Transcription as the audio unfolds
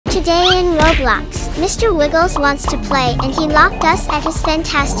Today in Roblox, Mr. Wiggles wants to play and he locked us at his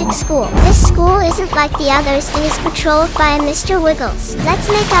fantastic school. This school isn't like the others and is patrolled by a Mr. Wiggles. Let's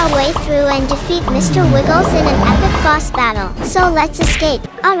make our way through and defeat Mr. Wiggles in an epic boss battle. So let's escape.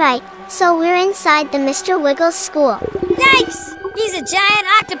 Alright, so we're inside the Mr. Wiggles school. Yikes! He's a giant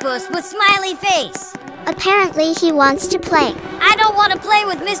octopus with smiley face. Apparently he wants to play. I don't want to play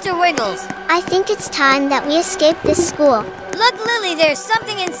with Mr. Wiggles. I think it's time that we escape this school. Look, Lily, there's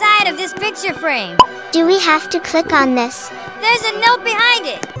something inside of this picture frame. Do we have to click on this? There's a note behind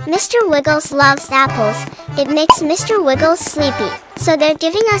it. Mr. Wiggles loves apples. It makes Mr. Wiggles sleepy. So they're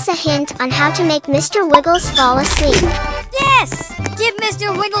giving us a hint on how to make Mr. Wiggles fall asleep. Yes! Give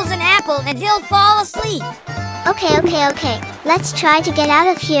Mr. Wiggles an apple and he'll fall asleep. Okay. Let's try to get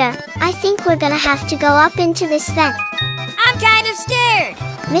out of here. I think we're gonna have to go up into this vent. I'm kind of scared.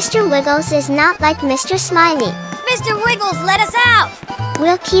 Mr. Wiggles is not like Mr. Smiley. Mr. Wiggles, let us out.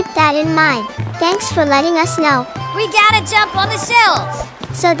 We'll keep that in mind. Thanks for letting us know. We gotta jump on the shelves.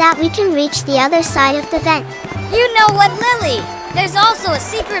 So that we can reach the other side of the vent. You know what, Lily? There's also a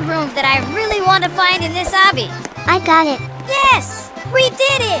secret room that I really want to find in this obby. I got it. Yes! We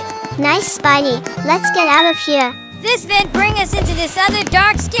did it! Nice, Spidey. Let's get out of here. This vent brings us into this other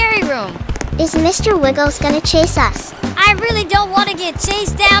dark, scary room. Is Mr. Wiggles gonna chase us? I really don't want to get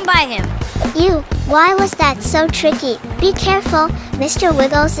chased down by him. Why was that so tricky? Be careful, Mr.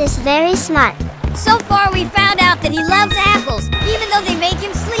 Wiggles is very smart. So far we found out that he loves apples, even though they make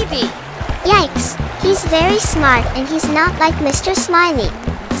him sleepy. Yikes, he's very smart and he's not like Mr. Smiley.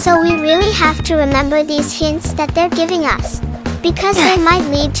 So we really have to remember these hints that they're giving us. Because they might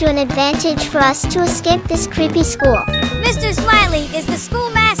lead to an advantage for us to escape this creepy school. Mr. Smiley is the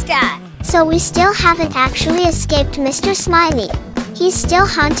school mascot. So we still haven't actually escaped Mr. Smiley. He's still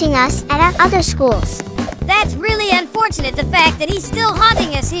haunting us at our other schools. That's really unfortunate, the fact that he's still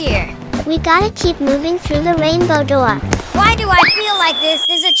haunting us here. We gotta keep moving through the rainbow door. Why do I feel like this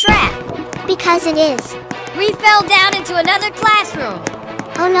is a trap? Because it is. We fell down into another classroom.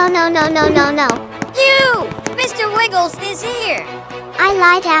 Oh no. You! Mr. Wiggles is here. I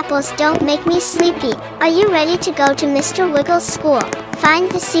lied, apples don't make me sleepy. Are you ready to go to Mr. Wiggles' school? Find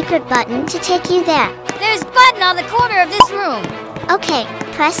the secret button to take you there. There's a button on the corner of this room. Okay,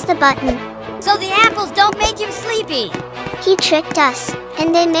 press the button. So the apples don't make him sleepy. He tricked us,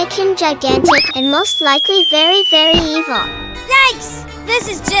 and they make him gigantic and most likely very, very evil. Yikes! This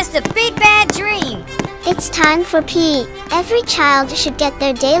is just a big bad dream. It's time for PE. Every child should get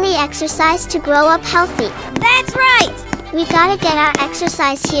their daily exercise to grow up healthy. That's right! We gotta get our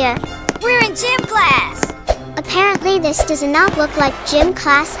exercise here. We're in gym class. Apparently this does not look like gym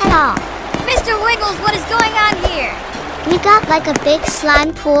class at all. Mr. Wiggles, what is going on here? We got like a big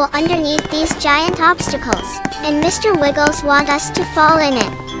slime pool underneath these giant obstacles, and Mr. Wiggles wants us to fall in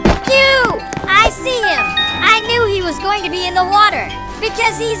it. Phew! I see him! I knew he was going to be in the water,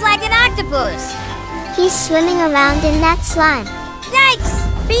 because he's like an octopus. He's swimming around in that slime. Yikes!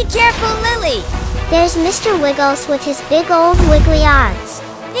 Be careful, Lily! There's Mr. Wiggles with his big old wiggly arms.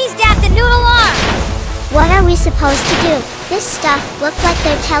 He's got the noodle arms! What are we supposed to do? This stuff looks like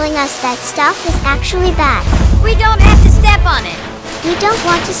they're telling us that stuff is actually bad. We don't have to step on it. We don't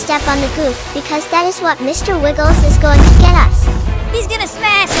want to step on the goof because that is what Mr. Wiggles is going to get us. He's gonna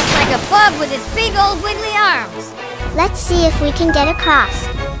smash us like a bug with his big old wiggly arms. Let's see if we can get across.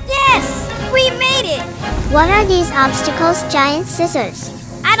 Yes! We made it! What are these obstacles, giant scissors?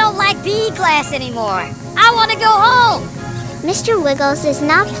 I don't like PE class anymore. I want to go home. Mr. Wiggles is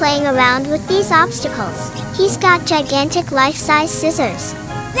not playing around with these obstacles. He's got gigantic life-size scissors.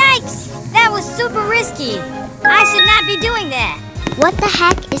 Yikes! That was super risky. I should not be doing that. What the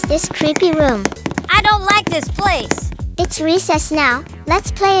heck is this creepy room? I don't like this place. It's recess now.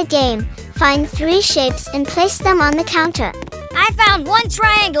 Let's play a game. Find 3 shapes and place them on the counter. I found one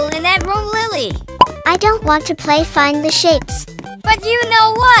triangle in that room, Lily. I don't want to play find the shapes. But you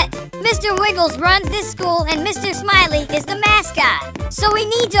know what? Mr. Wiggles runs this school and Mr. Smiley is the mascot. So we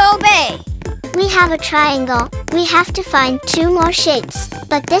need to obey. We have a triangle. We have to find 2 more shapes.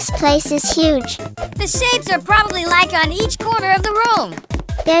 But this place is huge. The shapes are probably like on each corner of the room.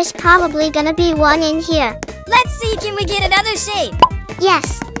 There's probably gonna be one in here. Let's see, can we get another shape?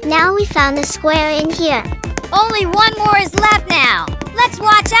 Yes, now we found the square in here. Only one more is left now. Let's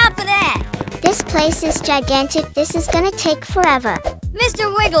watch out for that. This place is gigantic. This is gonna take forever.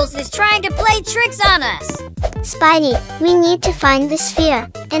 Mr. Wiggles is trying to play tricks on us. Spidey, we need to find the sphere,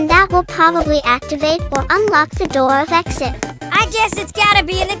 and that will probably activate or unlock the door of exit. I guess it's gotta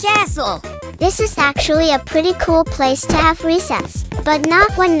be in the castle. This is actually a pretty cool place to have recess, but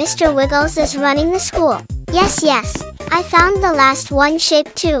not when Mr. Wiggles is running the school. Yes, I found the last one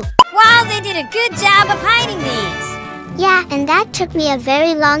shape too. Wow, they did a good job of hiding these. Yeah, and that took me a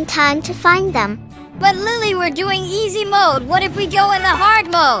very long time to find them. But Lily, we're doing easy mode. What if we go in the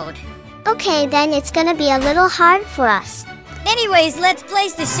hard mode? Okay, then it's gonna be a little hard for us. Anyways, let's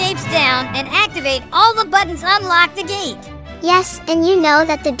place the shapes down and activate all the buttons unlock the gate. Yes, and you know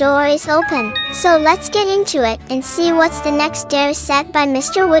that the door is open. So let's get into it and see what's the next dare set by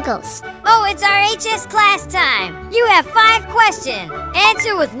Mr. Wiggles. Oh, it's our HS class time. You have 5 questions.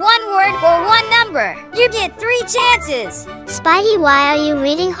 Answer with 1 word or 1 number. You get 3 chances. Spidey, why are you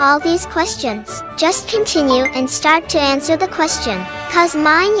reading all these questions? Just continue and start to answer the question. Cause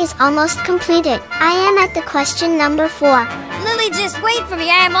mine is almost completed. I am at the question number 4. Lily, just wait for me.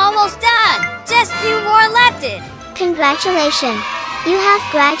 I am almost done. Just few more left it. Congratulations. You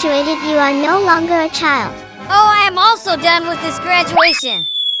have graduated. You are no longer a child. Oh, I am also done with this graduation.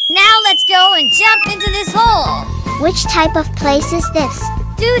 Now let's go and jump into this hole. Which type of place is this?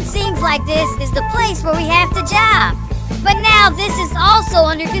 Dude, seems like this is the place where we have to jump. But now this is also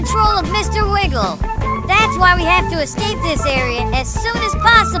under control of Mr. Wiggle. That's why we have to escape this area as soon as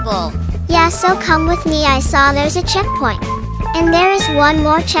possible. Yeah, so come with me. I saw there's a checkpoint. And there is one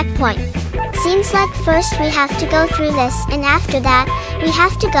more checkpoint. Seems like first we have to go through this, and after that, we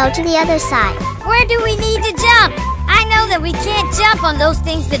have to go to the other side. Where do we need to jump? I know that we can't jump on those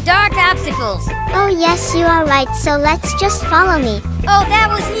things, the dark obstacles. Oh yes, you are right, so let's just follow me. Oh, that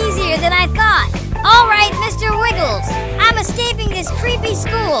was easier than I thought. Alright, Mr. Wiggles, I'm escaping this creepy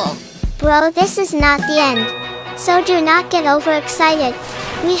school. Bro, this is not the end. So do not get overexcited.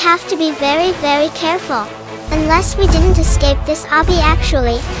 We have to be very, very careful. Unless we didn't escape this obby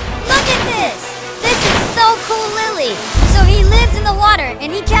actually. Look at this! This is so cool, Lily! So he lives in the water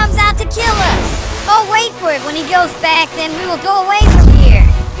and he comes out to kill us! Oh, wait for it. When he goes back, then we will go away from here.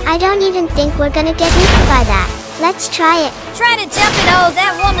 I don't even think we're gonna get eaten by that. Let's try it. Try to jump it. Oh,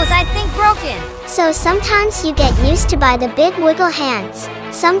 that one was, I think, broken. So sometimes you get used to by the big wiggle hands.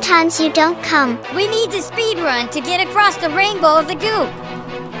 Sometimes you don't come. We need to speed run to get across the rainbow of the goop.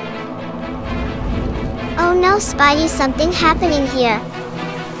 Oh no, Spidey, something happening here.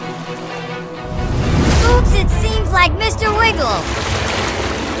 Oops, it seems like Mr. Wiggle.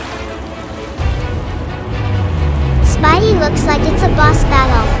 Spidey, looks like it's a boss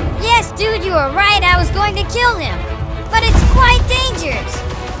battle. Yes, dude, you are right. I was going to kill him. But it's quite dangerous.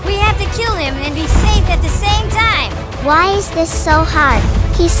 We have to kill him and be safe at the same time. Why is this so hard?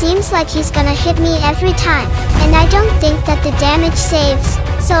 He seems like he's gonna hit me every time. And I don't think that the damage saves.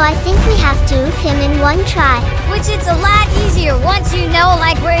 So I think we have to oof him in one try. Which it's a lot easier once you know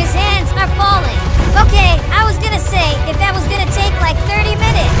like where his hands are falling. Okay, I was gonna say if that was gonna take like 30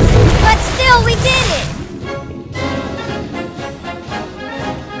 minutes. But still, we did it!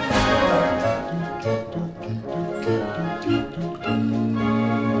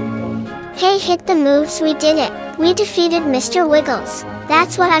 Hey, hit the moves, we did it. We defeated Mr. Wiggles.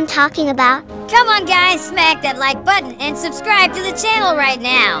 That's what I'm talking about. Come on guys, smack that like button and subscribe to the channel right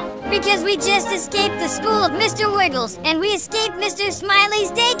now. Because we just escaped the school of Mr. Wiggles and we escaped Mr.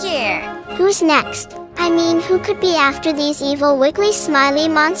 Smiley's daycare. Who's next? I mean, who could be after these evil wiggly smiley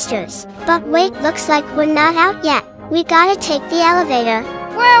monsters? But wait, looks like we're not out yet. We gotta take the elevator.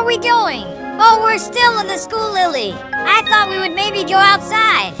 Where are we going? Oh, we're still in the school, Lily. I thought we would maybe go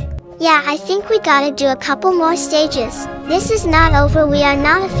outside. Yeah, I think we gotta do a couple more stages. This is not over, we are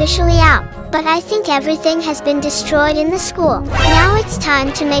not officially out. But I think everything has been destroyed in the school. Now it's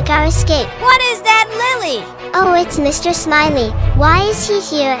time to make our escape. What is that, Lily? Oh, it's Mr. Smiley. Why is he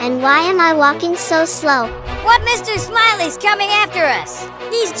here and why am I walking so slow? What, Mr. Smiley's coming after us?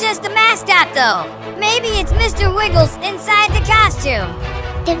 He's just a mascot though. Maybe it's Mr. Wiggles inside the costume.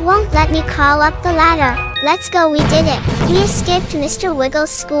 It won't let me crawl up the ladder. Let's go, we did it. We escaped Mr.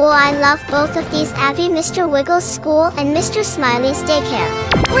 Wiggles' school. I love both of these, Abby, Mr. Wiggles' school and Mr. Smiley's daycare.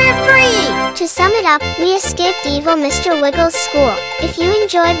 We're free! To sum it up, we escaped evil Mr. Wiggles' school. If you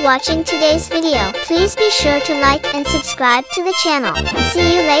enjoyed watching today's video, please be sure to like and subscribe to the channel.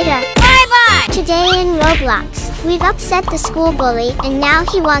 See you later. Bye-bye! Today in Roblox, we've upset the school bully and now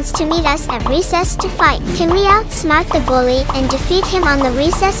he wants to meet us at recess to fight. Can we outsmart the bully and defeat him on the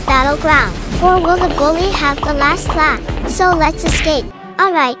recess battleground? Or will the bully have the last laugh? So let's escape.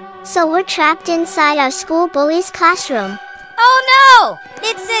 Alright, so we're trapped inside our school bully's classroom. Oh no!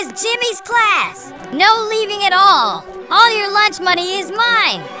 It says Jimmy's class. No leaving at all. All your lunch money is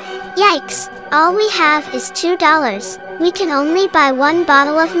mine. Yikes, all we have is $2. We can only buy 1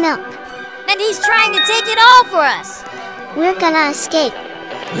 bottle of milk. And he's trying to take it all for us. We're gonna escape.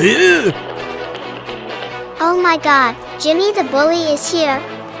 Oh my god, Jimmy the bully is here.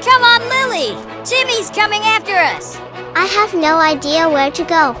 Come on, Lily! Jimmy's coming after us! I have no idea where to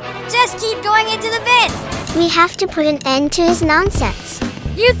go. Just keep going into the vent. We have to put an end to his nonsense.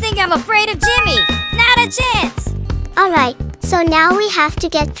 You think I'm afraid of Jimmy? Not a chance. Alright, so now we have to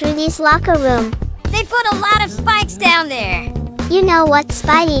get through these locker room. They put a lot of spikes down there. You know what,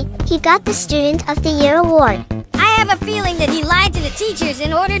 Spidey? He got the Student of the Year award. I have a feeling that he lied to the teachers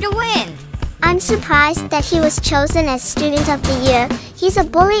in order to win. I'm surprised that he was chosen as Student of the Year. He's a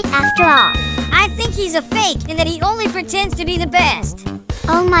bully after all. I think he's a fake and that he only pretends to be the best.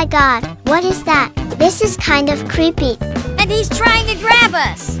 Oh my god, what is that? This is kind of creepy. And he's trying to grab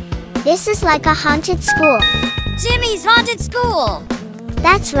us. This is like a haunted school. Jimmy's haunted school.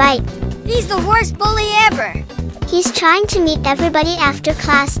 That's right. He's the worst bully ever. He's trying to meet everybody after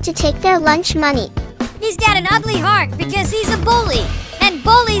class to take their lunch money. He's got an ugly heart because he's a bully. And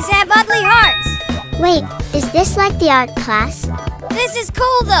bullies have ugly hearts. Wait, is this like the art class? This is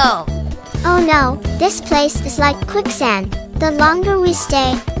cool though. Oh no, this place is like quicksand. The longer we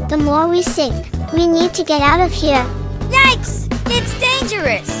stay, the more we sink. We need to get out of here. Yikes! It's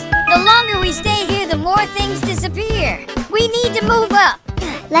dangerous. The longer we stay here, the more things disappear. We need to move up.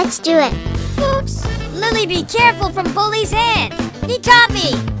 Let's do it. Oops! Lily, be careful from Bully's hand. He caught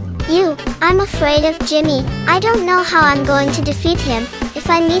me. I'm afraid of Jimmy. I don't know how I'm going to defeat him. If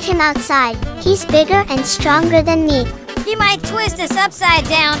I meet him outside, he's bigger and stronger than me. He might twist us upside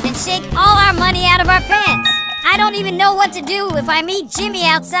down and shake all our money out of our pants. I don't even know what to do if I meet Jimmy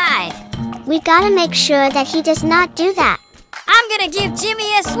outside. We gotta make sure that he does not do that. I'm gonna give Jimmy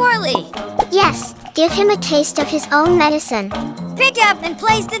a swirly. Yes, give him a taste of his own medicine. Pick up and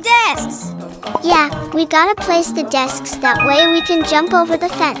place the desks. Yeah, we gotta place the desks, that way we can jump over the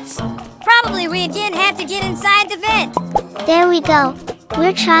fence. Probably we again have to get inside the vent. There we go.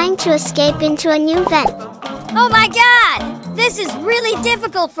 We're trying to escape into a new vent. Oh my god! This is really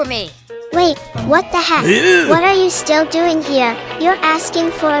difficult for me. Wait, what the heck? What are you still doing here? You're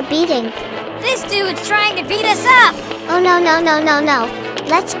asking for a beating. This dude's trying to beat us up. Oh no.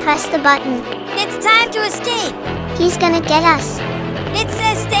 Let's press the button. It's time to escape. He's gonna get us. It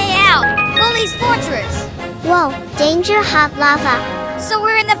says stay out. Bully's fortress. Whoa, danger, hot lava. So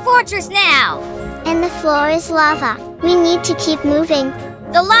we're in the fortress now. And the floor is lava. We need to keep moving.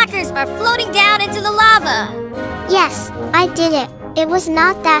 The lockers are floating down into the lava. Yes, I did it. It was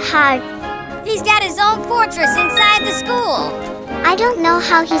not that hard. He's got his own fortress inside the school. I don't know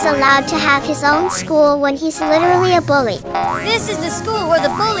how he's allowed to have his own school when he's literally a bully. This is the school where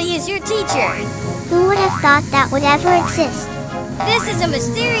the bully is your teacher. Who would have thought that would ever exist? This is a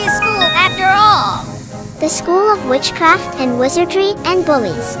mysterious school after all. The School of Witchcraft and Wizardry and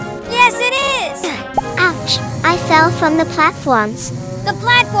Bullies. Yes, it is. Ouch, I fell from the platforms. The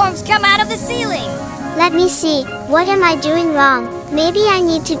platforms come out of the ceiling. Let me see, what am I doing wrong? Maybe I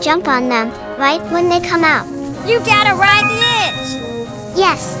need to jump on them, right when they come out. You gotta ride the edge.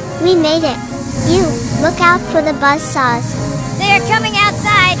 Yes, we made it. You, look out for the buzzsaws. They are coming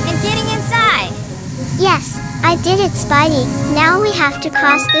outside and getting inside. Yes, I did it, Spidey. Now we have to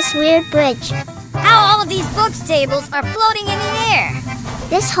cross this weird bridge. How all of these books tables are floating in the air.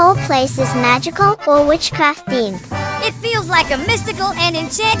 This whole place is magical or witchcraft themed. It feels like a mystical and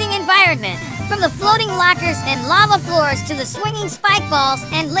enchanting environment. From the floating lockers and lava floors to the swinging spike balls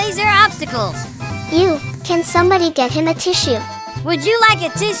and laser obstacles. Can somebody get him a tissue? Would you like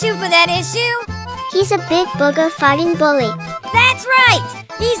a tissue for that issue? He's a big booger farting bully. That's right!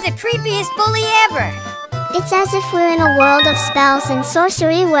 He's the creepiest bully ever. It's as if we're in a world of spells and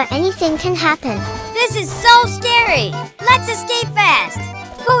sorcery where anything can happen. This is so scary! Let's escape fast!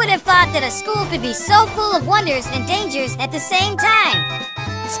 Who would have thought that a school could be so full of wonders and dangers at the same time?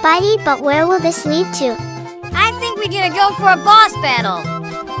 Spidey, but where will this lead to? I think we're gonna go for a boss battle.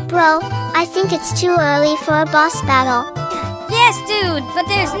 Bro, I think it's too early for a boss battle. Yes, dude, but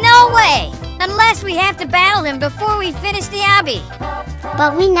there's no way! Unless we have to battle him before we finish the obby.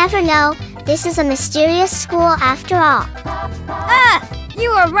 But we never know. This is a mysterious school after all. Ah!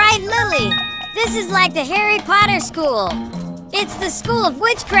 You were right, Lily! This is like the Harry Potter school. It's the School of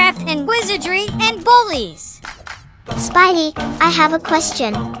Witchcraft and Wizardry and Bullies. Spidey, I have a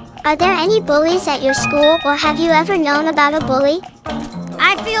question. Are there any bullies at your school, or have you ever known about a bully?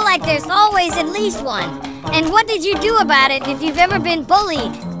 I feel like there's always at least one. And what did you do about it if you've ever been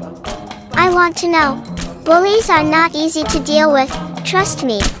bullied? I want to know. Bullies are not easy to deal with, trust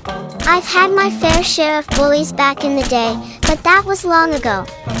me. I've had my fair share of bullies back in the day, but that was long ago.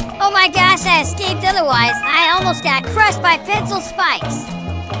 Oh my gosh, I escaped otherwise. I almost got crushed by pencil spikes.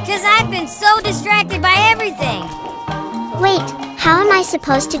 'Cause I've been so distracted by everything. Wait, how am I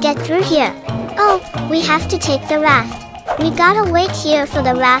supposed to get through here? Oh, we have to take the raft. We gotta wait here for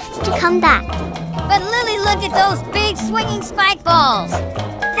the raft to come back. But Lily, look at those big swinging spike balls.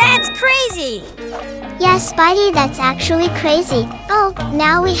 That's crazy! Yeah, Spidey, that's actually crazy. Oh,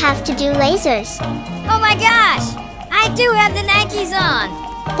 now we have to do lasers. Oh my gosh! I do have the Nikes on!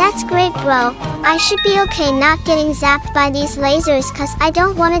 That's great, bro. I should be okay not getting zapped by these lasers cause I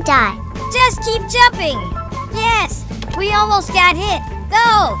don't want to die. Just keep jumping! Yes, we almost got hit,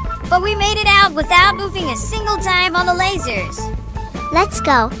 though, but we made it out without moving a single time on the lasers. Let's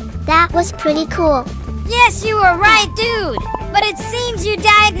go. That was pretty cool. Yes, you were right, dude! But it seems you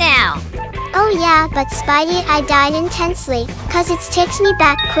died now. Oh yeah, but Spidey, I died intensely, cause it takes me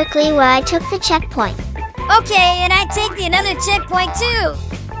back quickly where I took the checkpoint. Okay, and I take the another checkpoint too.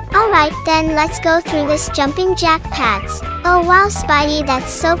 Alright then, let's go through this jumping jack pads. Oh wow, Spidey,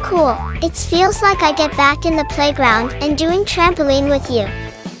 that's so cool. It feels like I get back in the playground and doing trampoline with you.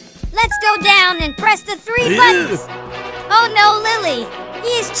 Let's go down and press the 3 buttons. Oh no, Lily! He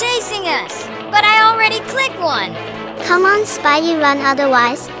is chasing us! But I already clicked one! Come on, Spidey, run,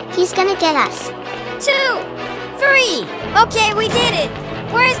 otherwise he's gonna get us. 2, 3! Okay, we did it!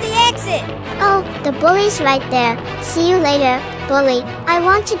 Where's the exit? Oh, the bully's right there. See you later, bully. I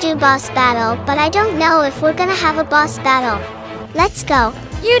want to do boss battle, but I don't know if we're gonna have a boss battle. Let's go.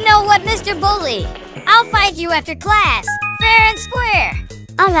 You know what, Mr. Bully? I'll fight you after class, fair and square.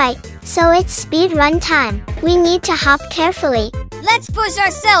 Alright, so it's speed run time. We need to hop carefully. Let's push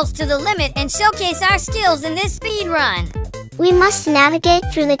ourselves to the limit and showcase our skills in this speed run. We must navigate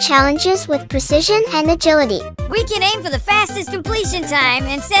through the challenges with precision and agility. We can aim for the fastest completion time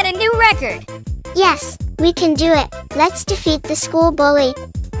and set a new record. Yes, we can do it. Let's defeat the school bully.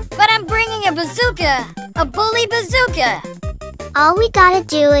 But I'm bringing a bazooka, a bully bazooka. All we gotta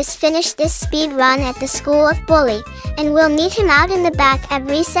do is finish this speed run at the school of bully, and we'll meet him out in the back at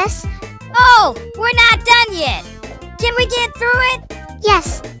recess. Oh, we're not done yet. Can we get through it?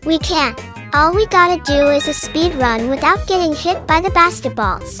 Yes, we can. All we gotta do is a speed run without getting hit by the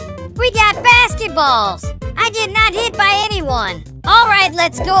basketballs. We got basketballs! I get not hit by anyone. Alright,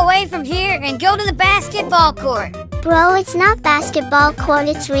 let's go away from here and go to the basketball court. Bro, it's not basketball court,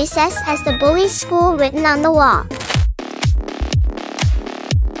 it's recess as the bully's school written on the wall.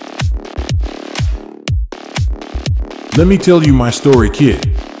 Let me tell you my story,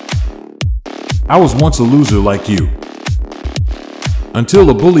 kid. I was once a loser like you. Until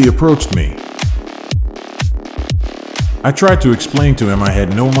a bully approached me. I tried to explain to him I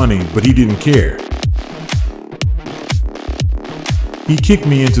had no money, but he didn't care. He kicked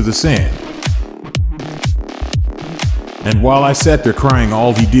me into the sand. And while I sat there crying,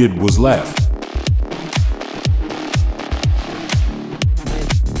 all he did was laugh.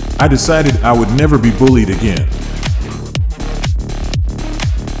 I decided I would never be bullied again.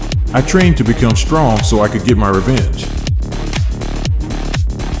 I trained to become strong so I could get my revenge.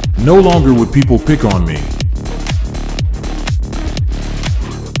 No longer would people pick on me.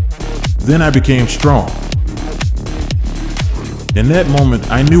 Then I became strong. In that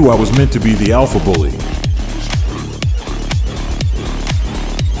moment, I knew I was meant to be the alpha bully.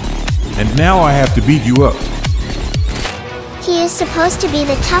 And now I have to beat you up. He is supposed to be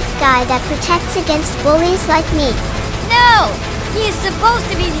the tough guy that protects against bullies like me. No! He is supposed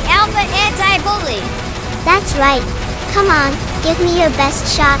to be the alpha anti-bully. That's right. Come on, give me your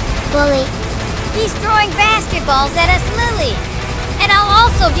best shot, bully. He's throwing basketballs at us, Lily. And I'll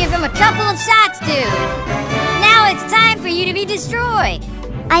also give him a couple of shots, dude. Now it's time for you to be destroyed.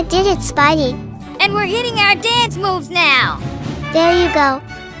 I did it, Spidey. And we're hitting our dance moves now. There you go.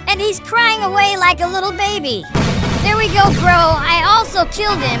 And he's crying away like a little baby. There we go, bro. I also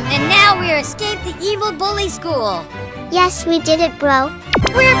killed him, and now we escaped the evil bully school. Yes, we did it, bro.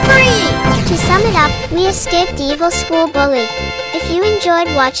 We're free! To sum it up, we escaped the evil school bully. If you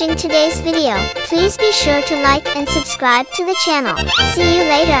enjoyed watching today's video, please be sure to like and subscribe to the channel. See you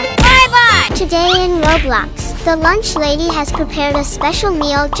later. Bye-bye! Today in Roblox, the lunch lady has prepared a special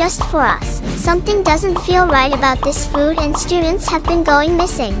meal just for us. Something doesn't feel right about this food and students have been going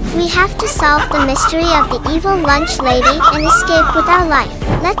missing. We have to solve the mystery of the evil lunch lady and escape with our life.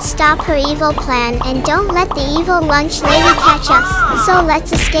 Let's stop her evil plan and don't let the evil lunch lady catch us. So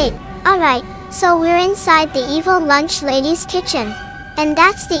let's escape. Alright, so we're inside the evil lunch lady's kitchen. And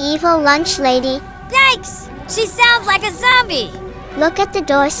that's the evil lunch lady. Yikes! She sounds like a zombie! Look at the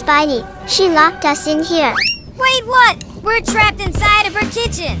door, Spidey. She locked us in here. Wait, what? We're trapped inside of her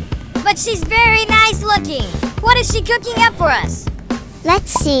kitchen. But she's very nice looking. What is she cooking up for us?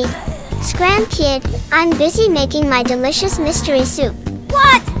 Let's see. Scram, kid. I'm busy making my delicious mystery soup.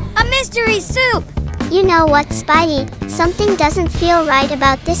 What? A mystery soup? You know what, Spidey? Something doesn't feel right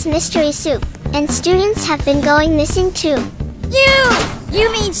about this mystery soup. And students have been going missing too. You! You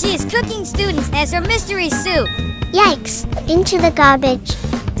mean she is cooking students as her mystery soup? Yikes! Into the garbage.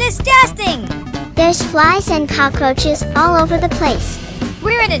 Disgusting! There's flies and cockroaches all over the place.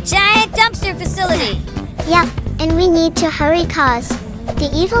 We're in a giant dumpster facility. Yep, and we need to hurry cause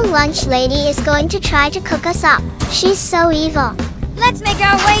the evil lunch lady is going to try to cook us up. She's so evil. Let's make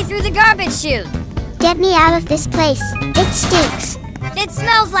our way through the garbage chute. Get me out of this place. It stinks. It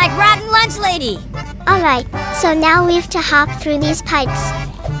smells like rotten lunch lady. Alright, so now we have to hop through these pipes.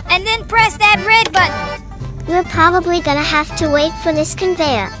 And then press that red button. We're probably gonna have to wait for this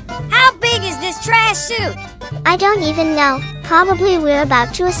conveyor. How big is this trash chute? I don't even know. Probably we're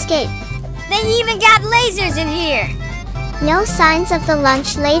about to escape. They even got lasers in here. No signs of the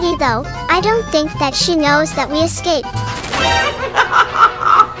lunch lady though. I don't think that she knows that we escaped.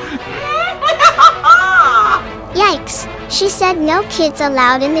 Yikes! She said no kids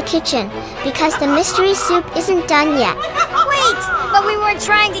allowed in the kitchen because the mystery soup isn't done yet. Wait, but we weren't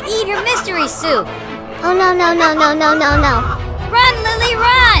trying to eat her mystery soup. Oh no. Run, Lily,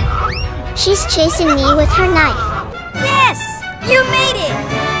 run! She's chasing me with her knife. Yes, you made it.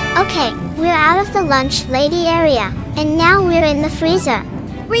 Okay, we're out of the lunch lady area, and now we're in the freezer.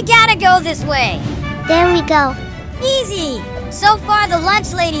 We gotta go this way. There we go. Easy. So far the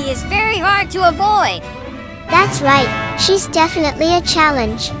lunch lady is very hard to avoid. That's right, she's definitely a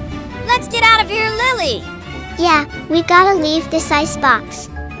challenge. Let's get out of here, Lily. Yeah, we gotta leave this icebox.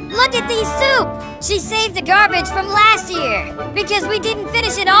 Look at the soup. She saved the garbage from last year because we didn't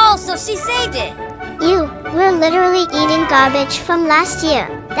finish it all, so she saved it. We're literally eating garbage from last year.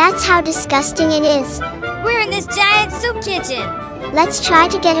 That's how disgusting it is. We're in this giant soup kitchen. Let's try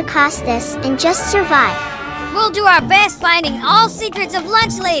to get across this and just survive. We'll do our best finding all secrets of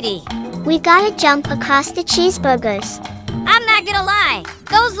Lunch Lady. We gotta jump across the cheeseburgers. I'm not gonna lie,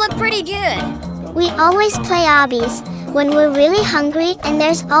 those look pretty good. We always play obbies when we're really hungry and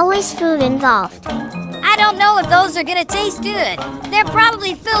there's always food involved. I don't know if those are gonna taste good. They're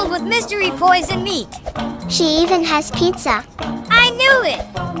probably filled with mystery poison meat. She even has pizza. I knew it!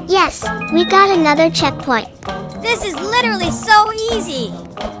 Yes, we got another checkpoint. This is literally so easy.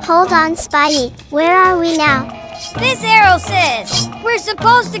 Hold on, Spidey. Where are we now? This arrow says we're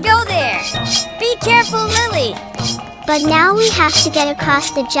supposed to go there. Be careful, Lily. But now we have to get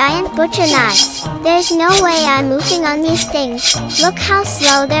across the giant butcher knives. There's no way I'm moving on these things. Look how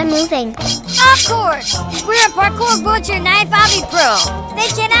slow they're moving. Of course! We're a parkour butcher knife obby pro. They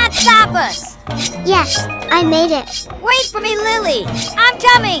cannot stop us. Yes, I made it. Wait for me, Lily. I'm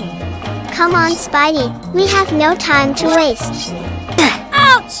coming. Come on, Spidey. We have no time to waste.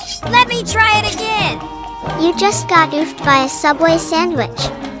 Ouch! Let me try it again. You just got oofed by a Subway sandwich.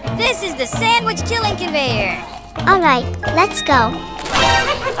 This is the sandwich killing conveyor. Alright, let's go.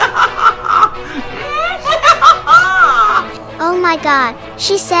 Oh my god,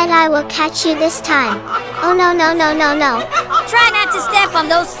 she said I will catch you this time. Oh no. Try not to step on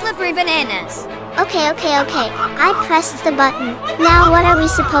those slippery bananas. Okay. I pressed the button. Now what are we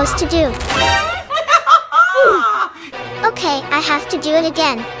supposed to do? Okay, I have to do it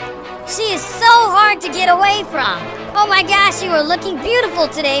again. She is so hard to get away from. Oh my gosh, you are looking beautiful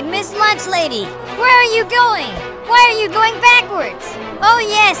today, Miss Lunch Lady. Where are you going? Why are you going backwards? Oh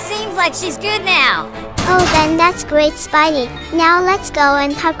yes, seems like she's good now. Oh, then that's great, Spidey. Now let's go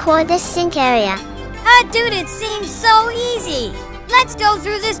and parkour this sink area. Dude, it seems so easy. Let's go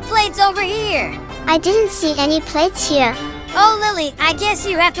through this plates over here. I didn't see any plates here. Oh, Lily, I guess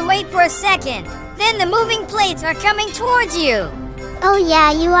you have to wait for a second. Then the moving plates are coming towards you. Oh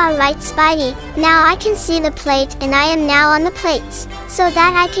yeah, you are right, Spidey. Now I can see the plate and I am now on the plates, so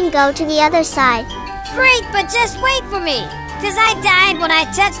that I can go to the other side. Great, but just wait for me, cause I died when I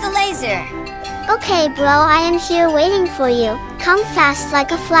touched the laser. Okay, bro, I am here waiting for you. Come fast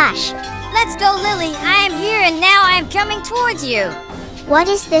like a flash. Let's go, Lily. I am here and now I am coming towards you. What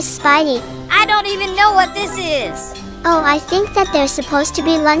is this, Spidey? I don't even know what this is. Oh, I think that they're supposed to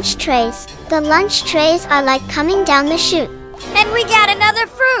be lunch trays. The lunch trays are like coming down the chute. And we got another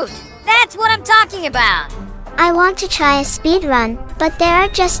fruit. That's what I'm talking about. I want to try a speed run, but there are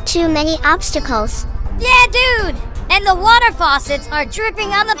just too many obstacles. Yeah, dude. And the water faucets are dripping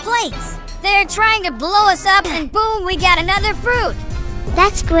on the plates. They're trying to blow us up and boom, we got another fruit.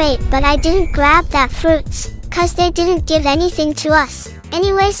 That's great, but I didn't grab that fruits, cause they didn't give anything to us.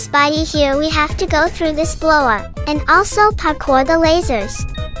 Anyway, Spidey, here we have to go through this blower, and also parkour the lasers.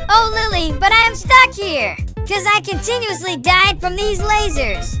 Oh, Lily, but I am stuck here, cause I continuously died from these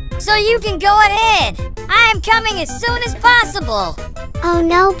lasers. So you can go ahead. I am coming as soon as possible. Oh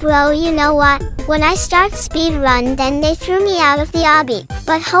no, bro, you know what? When I start speed run, then they threw me out of the obby,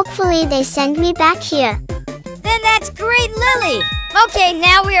 but hopefully they send me back here. Then that's great, Lily. Okay,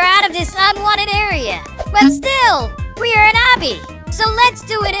 now we are out of this unwanted area. But still, we are an obby. So let's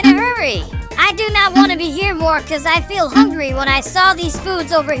do it in a hurry. I do not want to be here more because I feel hungry when I saw these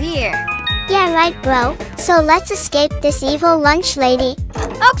foods over here. Yeah, right, bro. So let's escape this evil lunch lady.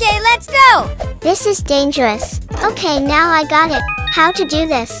 Okay, let's go. This is dangerous. Okay, now I got it. How to do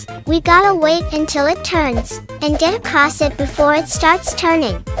this? We gotta wait until it turns and get across it before it starts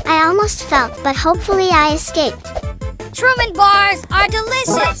turning. I almost felt, but hopefully I escaped. Truman bars are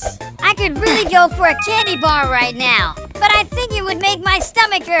delicious. I could really go for a candy bar right now, but I think it would make my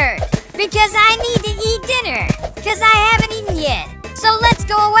stomach hurt because I need to eat dinner because I haven't eaten yet. So let's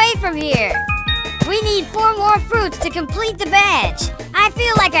go away from here. We need 4 more fruits to complete the badge. I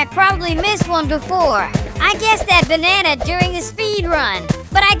feel like I probably missed one before. I guess that banana during the speed run,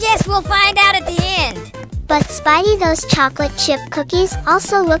 but I guess we'll find out at the end. But Spidey, those chocolate chip cookies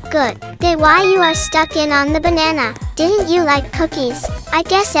also look good. They why you are stuck in on the banana. Didn't you like cookies? I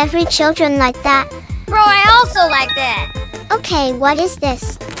guess every children like that. Bro, I also like that. Okay, what is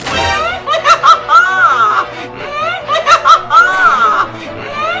this?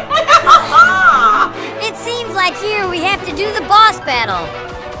 It seems like here we have to do the boss battle.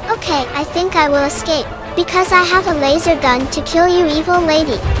 Okay, I think I will escape, because I have a laser gun to kill you, evil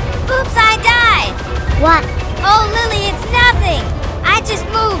lady. Oops, I died. What? Oh, Lily, it's nothing. I just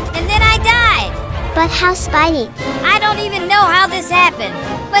moved and then I died. But how, Spidey? I don't even know how this happened,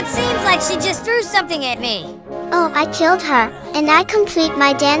 but seems like she just threw something at me. Oh, I killed her, and I complete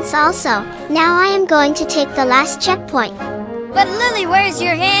my dance also. Now I am going to take the last checkpoint. But Lily, where's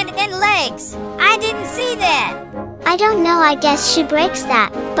your hand and legs? I didn't see that. I don't know, I guess she breaks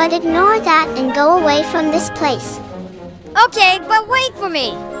that, but ignore that and go away from this place. Okay, but wait for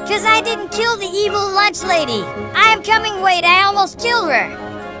me, because I didn't kill the evil lunch lady. I am coming, wait, I almost killed her.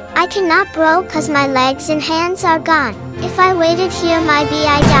 I cannot, bro, cause my legs and hands are gone. If I waited here, maybe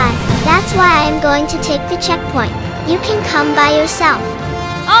I die. That's why I am going to take the checkpoint. You can come by yourself.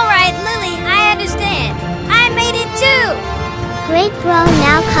 Alright, Lily, I understand. I made it too! Great, bro,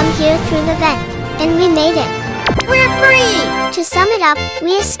 now come here through the vent. And we made it. We're free! To sum it up,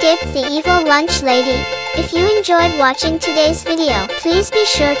 we escaped the evil lunch lady. If you enjoyed watching today's video, please be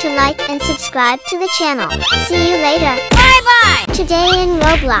sure to like and subscribe to the channel. See you later. Bye-bye! Today in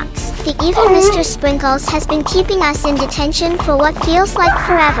Roblox, the evil Mr. Sprinkles has been keeping us in detention for what feels like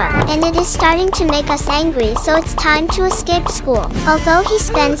forever, and it is starting to make us angry, so it's time to escape school. Although he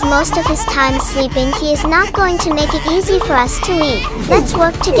spends most of his time sleeping, he is not going to make it easy for us to leave. Let's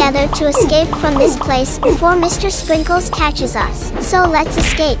work together to escape from this place before Mr. Sprinkles catches us. So let's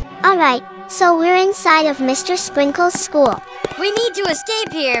escape. Alright, so we're inside of Mr. Sprinkles' school. We need to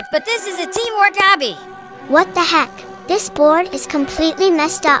escape here, but this is a teamwork hobby. What the heck? This board is completely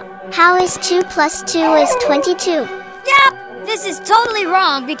messed up. How is 2 plus 2 is 22? Yup! This is totally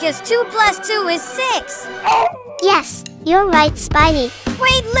wrong because 2 plus 2 is 6. Yes, you're right, Spidey.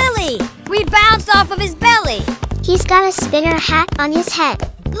 Wait, Lily! We bounced off of his belly. He's got a spinner hat on his head.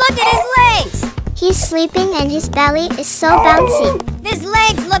 Look at his legs! He's sleeping and his belly is so bouncy. His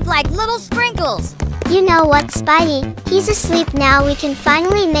legs look like little sprinkles. You know what, Spidey? He's asleep now. We can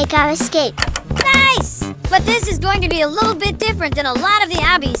finally make our escape. Nice! But this is going to be a little bit different than a lot of the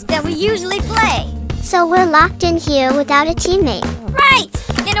obbies that we usually play. So we're locked in here without a teammate. Right!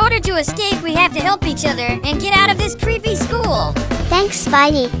 In order to escape, we have to help each other and get out of this creepy school. Thanks,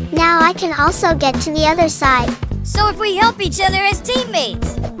 Spidey. Now I can also get to the other side. So if we help each other as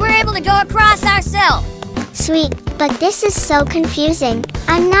teammates, we're able to go across ourselves. Sweet, but this is so confusing.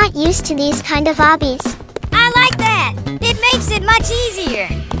 I'm not used to these kind of obbies. I like that. It makes it much easier.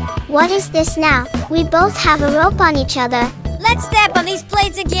 What is this now? We both have a rope on each other. Let's step on these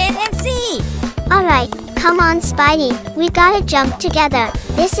plates again and see. Alright, come on, Spidey. We gotta jump together.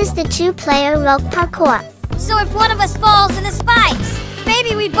 This is the 2-player rope parkour. So if one of us falls in the spikes,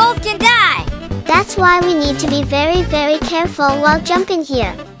 maybe we both can die. That's why we need to be very, very careful while jumping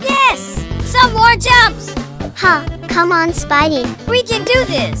here. Yes! Some more jumps! Huh, come on, Spidey. We can do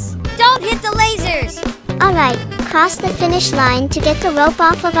this. Don't hit the lasers. Alright, cross the finish line to get the rope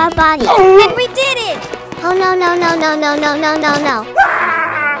off of our body. And we did it! Oh no, no, no, no, no, no, no, no, no.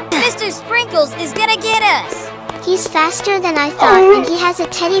 Mr. Sprinkles is gonna get us. He's faster than I thought, and he has a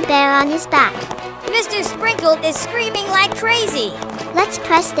teddy bear on his back. Mr. Sprinkle is screaming like crazy. Let's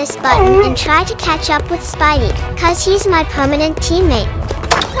press this button and try to catch up with Spidey, cause he's my permanent teammate.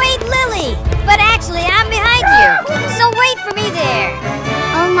 Wait, Lily! But actually, I'm behind you, so wait for me there.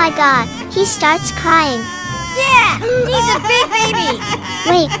 Oh my god, he starts crying. Yeah, he's a big baby.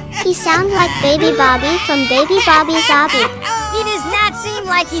 Wait, he sounds like Baby Bobby from Baby Bobby's Obby. He does not seem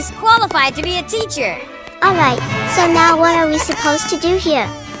like he's qualified to be a teacher. Alright, so now what are we supposed to do here?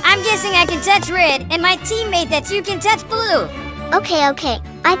 I'm guessing I can touch red, and my teammate that you can touch blue. Okay,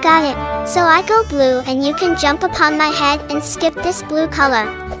 I got it. So I go blue and you can jump upon my head and skip this blue color.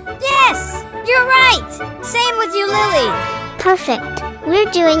 Yes! You're right! Same with you, Lily. Perfect.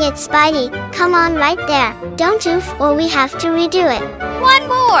 We're doing it, Spidey. Come on right there. Don't oof or we have to redo it. One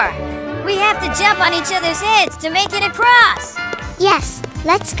more! We have to jump on each other's heads to make it across. Yes,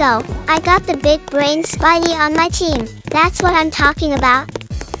 let's go. I got the big brain Spidey on my team. That's what I'm talking about.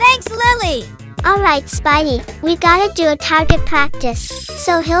 Thanks, Lily. Alright, Spidey, we gotta do a target practice.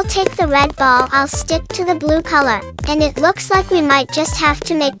 So he'll take the red ball, I'll stick to the blue color. And it looks like we might just have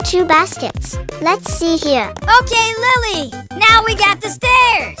to make 2 baskets. Let's see here. Okay, Lily, now we got the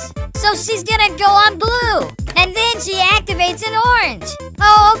stairs. So she's gonna go on blue, and then she activates an orange.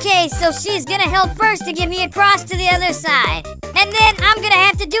 Oh, okay, so she's gonna help first to get me across to the other side. And then I'm gonna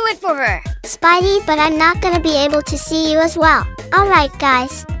have to do it for her. Spidey, but I'm not gonna be able to see you as well. Alright,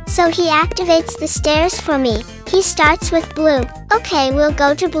 guys. So he activates the stairs for me. He starts with blue. Okay, we'll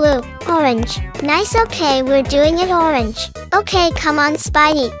go to blue. Orange. Nice, okay, we're doing it orange. Okay, come on,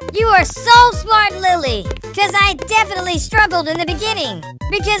 Spidey. You are so smart, Lily. Because I definitely struggled in the beginning.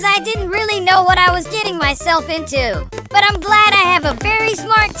 Because I didn't really know what I was getting myself into. But I'm glad I have a very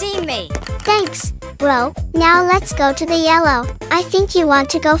smart teammate. Thanks, bro. Now let's go to the yellow. I think you want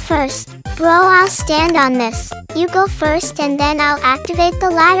to go first. Bro, I'll stand on this. You go first and then I'll activate the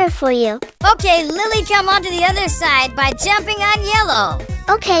ladder for you. Okay, Lily, come onto the other side by jumping on yellow.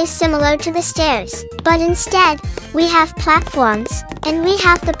 Okay, similar to the stairs. But instead, we have platforms. And we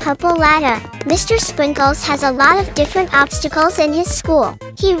have the purple ladder. Mr. Sprinkles has a lot of different obstacles in his school.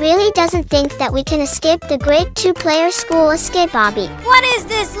 He really doesn't think that we can escape the great 2-player school escape obby. What is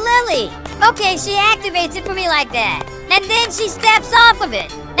this, Lily? Okay, she activates it for me like that. And then she steps off of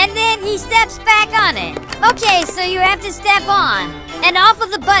it. And then he steps back on it. Okay, so you have to step on and off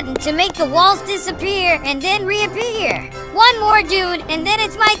of the button to make the walls disappear and then reappear. One more, dude, and then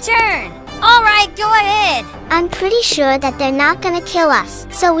it's my turn. Alright, go ahead. I'm pretty sure that they're not gonna kill us,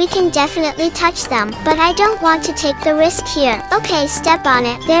 so we can definitely touch them, but I don't want to take the risk here. Okay, step on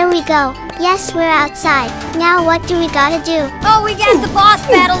it. There we go. Yes, we're outside. Now what do we gotta do? Oh, we got the boss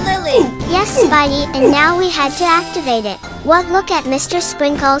battle, Lily. Yes, Spidey, and now we had to activate it. What, look at Mr.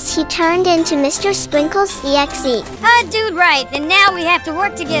 Sprinkles, he turned into Mr. Sprinkles EXE. Dude, right, and now we have to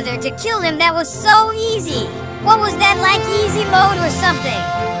work together to kill him. That was so easy. What was that, like easy mode or something?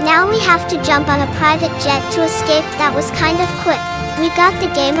 Now we have to jump on a private jet to escape. That was kind of quick. We got the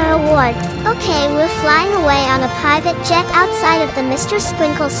Gamer Award. Okay, we're flying away on a private jet outside of the Mr.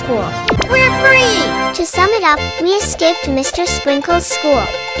 Sprinkles school. We're free! To sum it up, we escaped Mr. Sprinkles school.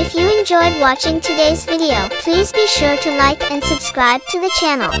 If you enjoyed watching today's video, please be sure to like and subscribe to the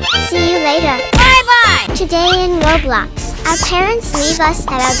channel. See you later. Bye-bye! Today in Roblox, our parents leave us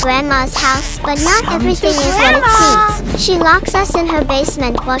at our grandma's house, but not everything is what it seems. She locks us in her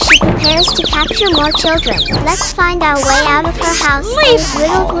basement while she prepares to capture more children. Let's find our way out of her house that is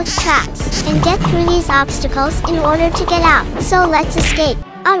riddled with traps, and get through these obstacles in order to get out. So let's escape.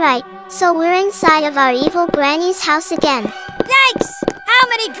 Alright, so we're inside of our evil granny's house again. Yikes! How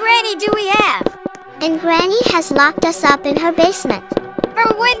many granny do we have? And Granny has locked us up in her basement.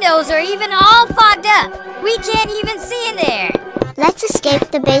 Her windows are even all fogged up. We can't even see in there. Let's escape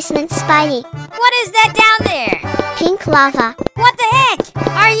the basement, Spidey. What is that down there? Pink lava. What the heck?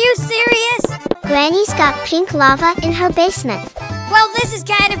 Are you serious? Granny's got pink lava in her basement. Well, this is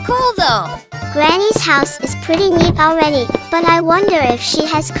kind of cool though. Granny's house is pretty neat already, but I wonder if she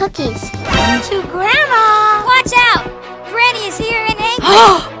has cookies. Come to Grandma! Watch out! Granny is here and angry.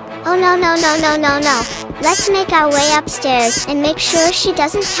 Oh no. Let's make our way upstairs and make sure she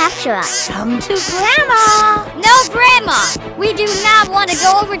doesn't capture us. Come to Grandma! No, Grandma! We do not want to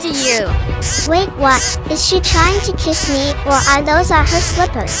go over to you. Wait, what? Is she trying to kiss me, or are those her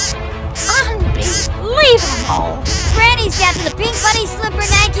slippers? Unbelievable! Granny's got the pink bunny slipper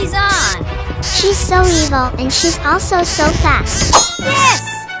Nikes on. She's so evil, and she's also so fast. Yes!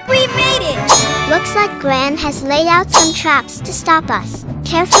 We made it! Looks like Gran has laid out some traps to stop us.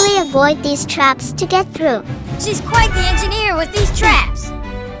 Carefully avoid these traps to get through. She's quite the engineer with these traps.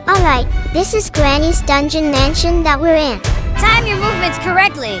 Alright, this is Granny's dungeon mansion that we're in. Time your movements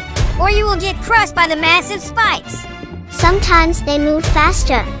correctly, or you will get crushed by the massive spikes. Sometimes they move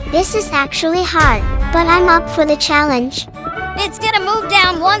faster. This is actually hard, but I'm up for the challenge. It's gonna move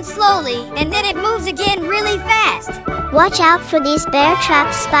down one slowly, and then it moves again really fast. Watch out for these bear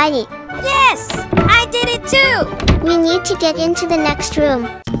traps, Spidey. Yes! I did it too! We need to get into the next room.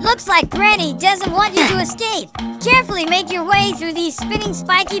 Looks like Granny doesn't want you to escape. Carefully make your way through these spinning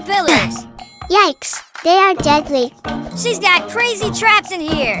spiky pillars. Yikes, they are deadly. She's got crazy traps in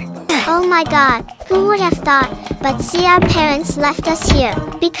here. Oh my god, who would have thought? But see, our parents left us here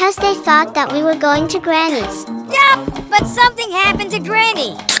because they thought that we were going to Granny's. Yup, but something happened to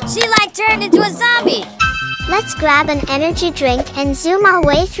Granny. She like turned into a zombie. Let's grab an energy drink and zoom our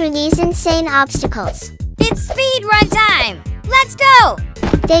way through these insane obstacles. It's speed run time. Let's go.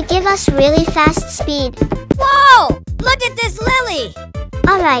 They give us really fast speed. Whoa, look at this Lily.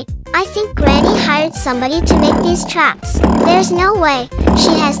 Alright, I think Granny hired somebody to make these traps. There's no way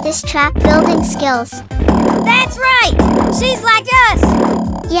she has this trap building skills. That's right. She's like us.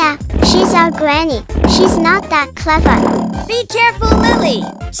 Yeah, she's our Granny. She's not that clever. Be careful, Lily.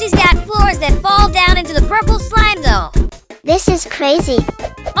 She's got floors that fall down into the purple slime though. This is crazy.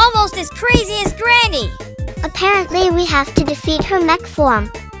 Almost as crazy as Granny. Apparently we have to defeat her mech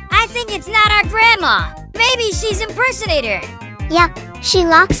form. I think it's not our grandma. Maybe she's impersonator. Yup, she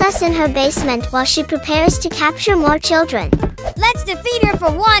locks us in her basement while she prepares to capture more children. Let's defeat her for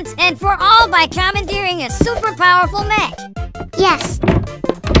once and for all by commandeering a super powerful mech. Yes.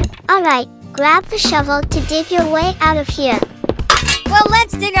 Alright, grab the shovel to dig your way out of here. Well,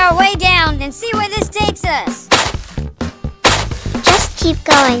 let's dig our way down and see where this takes us. Just keep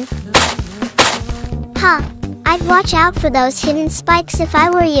going. Huh, I'd watch out for those hidden spikes if I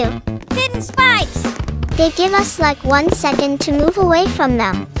were you. Hidden spikes! They give us like 1 second to move away from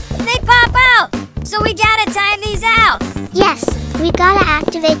them. They pop out! So we gotta time these out. Yes, we gotta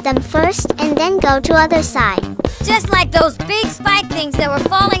activate them first and then go to other side. Just like those big spike things that were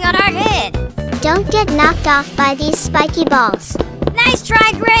falling on our head. Don't get knocked off by these spiky balls. Nice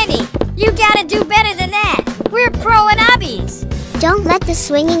try, Granny. You gotta do better than that. We're pro in obbies. Don't let the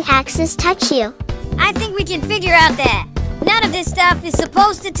swinging axes touch you. I think we can figure out that. None of this stuff is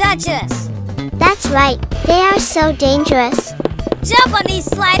supposed to touch us. That's right, they are so dangerous. Jump on these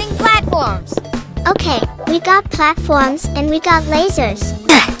sliding platforms. Okay, we got platforms and we got lasers.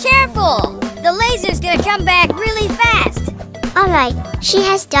 Careful! The laser's gonna come back really fast. Alright, she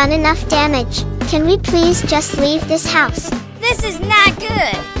has done enough damage. Can we please just leave this house? This is not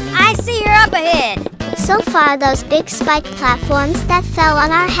good. I see her up ahead. So far, those big spike platforms that fell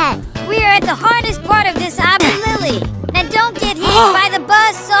on our head. We are at the hardest part of this obby, Lily. And don't get hit by the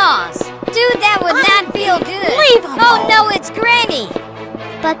buzz saws. Dude, that would not feel good. Oh no, it's Granny.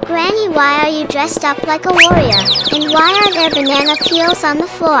 But Granny, why are you dressed up like a warrior? And why are there banana peels on the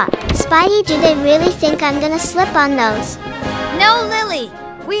floor? Spidey, do they really think I'm gonna slip on those? No, Lily.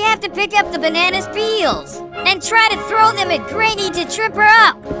 We have to pick up the bananas peels and try to throw them at Granny to trip her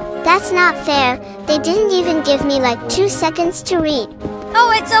up. That's not fair. They didn't even give me like 2 seconds to read.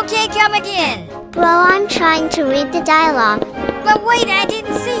 Oh, it's okay, come again. Bro, I'm trying to read the dialogue. But wait, I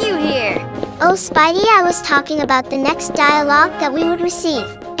didn't see you here. Oh, Spidey, I was talking about the next dialogue that we would receive.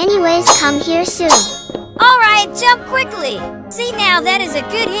 Anyways, come here soon. Alright, jump quickly. See now, that is a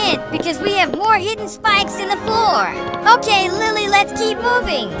good hint because we have more hidden spikes in the floor. Okay, Lily, let's keep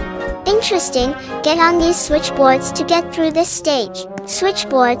moving. Interesting. Get on these switchboards to get through this stage.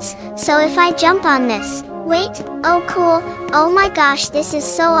 Switchboards, so if I jump on this. Wait, oh cool. Oh my gosh, this is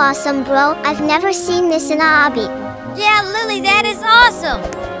so awesome, bro. I've never seen this in a hobby. Yeah, Lily, that is awesome.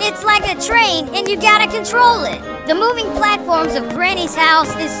 It's like a train and you gotta control it. The moving platforms of Granny's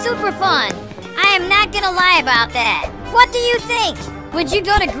house is super fun. I am not gonna lie about that. What do you think? Would you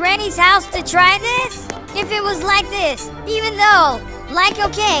go to Granny's house to try this? If it was like this, even though, like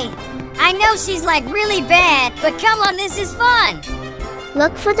okay, I know she's like really bad, but come on, this is fun.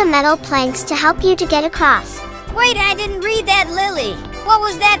 Look for the metal planks to help you to get across. Wait, I didn't read that, Lily. What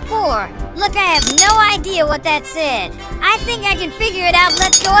was that for? Look, I have no idea what that said. I think I can figure it out.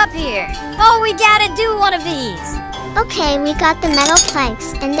 Let's go up here. Oh, we gotta do one of these. Okay, we got the metal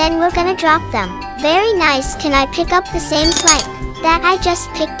planks, and then we're gonna drop them. Very nice. Can I pick up the same plank that I just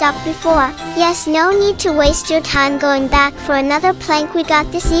picked up before? Yes, no need to waste your time going back for another plank. We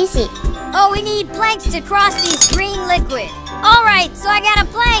got this easy. Oh, we need planks to cross these green liquid. Alright, so I got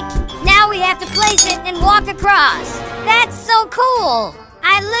a plank. Now we have to place it and walk across. That's so cool.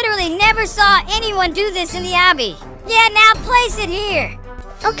 I literally never saw anyone do this in the obby. Yeah, now place it here.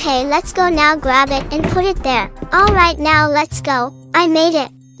 Okay, let's go now. Grab it and put it there. Alright, now let's go. I made it.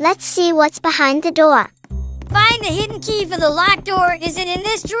 Let's see what's behind the door. Find the hidden key for the locked door. Is it in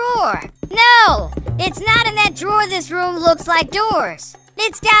this drawer? No, it's not in that drawer. This room looks like doors.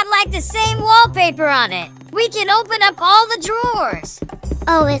 It's got like the same wallpaper on it. We can open up all the drawers.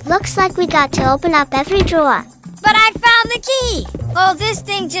 Oh, it looks like we got to open up every drawer. But I found the key. Oh, this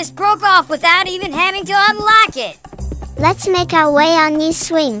thing just broke off without even having to unlock it. Let's make our way on these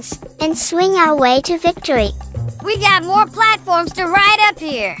swings and swing our way to victory. We got more platforms to ride up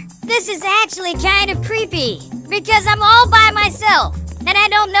here. This is actually kind of creepy because I'm all by myself and I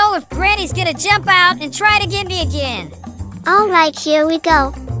don't know if Granny's gonna jump out and try to get me again. Alright, here we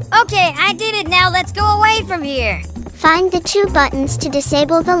go. Okay, I did it. Now let's go away from here. Find the 2 buttons to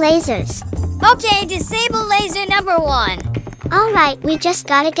disable the lasers. Okay, disable laser number 1. Alright, we just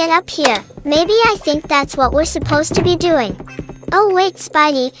gotta get up here. Maybe I think that's what we're supposed to be doing. Oh wait,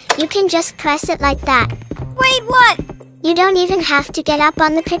 Spidey, you can just press it like that. Wait, what? You don't even have to get up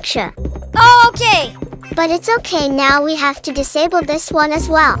on the picture. Oh, okay. But it's okay, now we have to disable this one as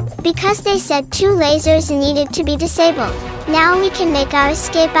well, because they said 2 lasers needed to be disabled. Now we can make our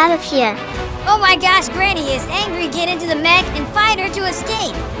escape out of here. Oh my gosh, Granny is angry. Get into the mech and find her to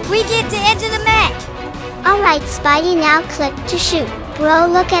escape. We get to enter the mech. Alright, Spidey, now click to shoot. Bro,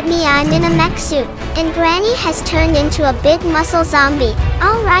 look at me, I'm in a mech suit. And Granny has turned into a big muscle zombie.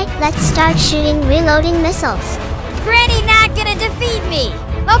 Alright, let's start shooting reloading missiles. Granny not gonna defeat me.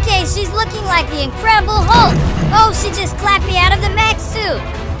 Okay, she's looking like the Incredible Hulk. Oh, she just clapped me out of the mech suit.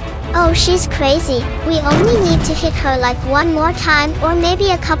 Oh, she's crazy. We only need to hit her like 1 more time or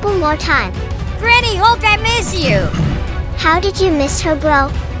maybe a couple more times. Granny Hulk, I miss you. How did you miss her,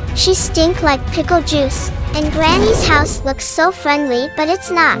 bro? She stink like pickle juice. And Granny's house looks so friendly, but it's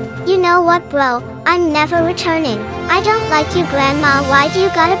not. You know what, bro? I'm never returning. I don't like you, Grandma. Why do you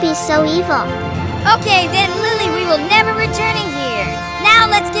gotta be so evil? Okay, then Lily, we will never returning here. Now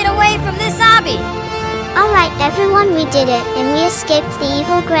let's get away from this obby. Alright everyone, we did it, and we escaped the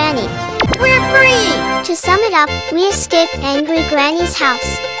evil Granny. We're free! To sum it up, we escaped angry Granny's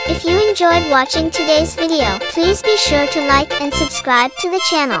house. If you enjoyed watching today's video, please be sure to like and subscribe to the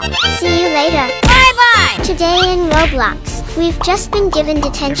channel. See you later. Bye-bye! Today in Roblox, we've just been given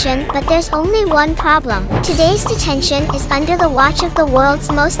detention, but there's only one problem. Today's detention is under the watch of the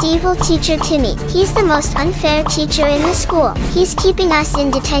world's most evil teacher, Timmy. He's the most unfair teacher in the school. He's keeping us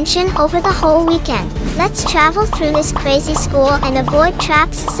in detention over the whole weekend. Let's travel through this crazy school and avoid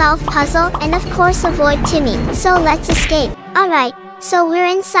traps, solve puzzle, and of course avoid Timmy. So let's escape. Alright, so we're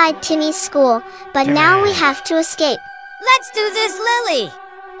inside Timmy's school, but now we have to escape. Let's do this, Lily!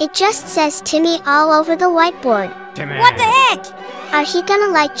 It just says Timmy all over the whiteboard. What the heck? Are he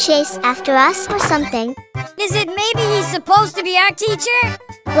gonna like chase after us or something? Is it maybe he's supposed to be our teacher?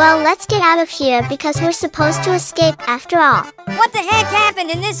 Well, let's get out of here because we're supposed to escape after all. What the heck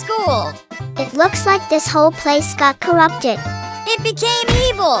happened in this school? It looks like this whole place got corrupted. It became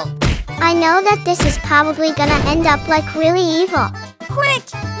evil! I know that this is probably gonna end up like really evil. Quick,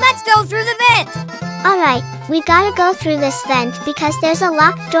 let's go through the vent! Alright, we gotta go through this vent because there's a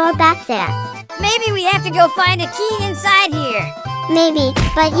locked door back there. Maybe we have to go find a key inside here. Maybe,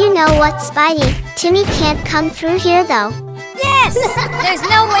 but you know what, Spidey? Timmy can't come through here though. Yes! There's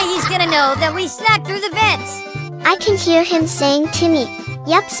no way he's gonna know that we snuck through the vents. I can hear him saying Timmy.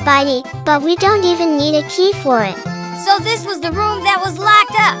 Yup, Spidey, but we don't even need a key for it. So this was the room that was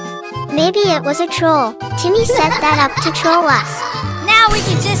locked up. Maybe it was a troll. Timmy set that up to troll us. Now we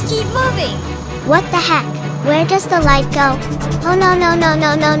can just keep moving. What the heck? Where does the light go? Oh no no no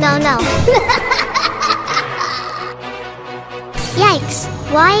no no no no. Yikes!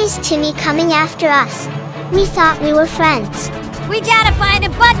 Why is Timmy coming after us? We thought we were friends. We gotta find a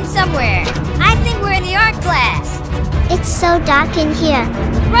button somewhere. I think we're in the art class. It's so dark in here.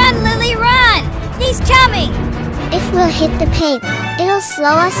 Run, Lily, run! He's coming! If we'll hit the paint, it'll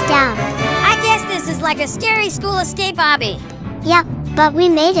slow us down. I guess this is like a scary school escape obby. Yep, but we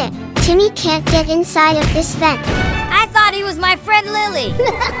made it. Timmy can't get inside of this vent. I thought he was my friend Lily.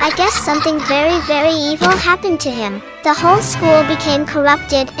 I guess something very, very evil happened to him. The whole school became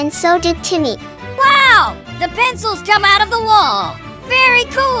corrupted, and so did Timmy. Wow! The pencils come out of the wall. Very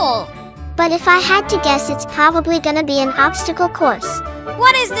cool. But if I had to guess, it's probably gonna be an obstacle course.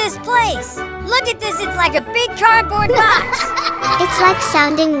 What is this place? Look at this, it's like a big cardboard box. It's like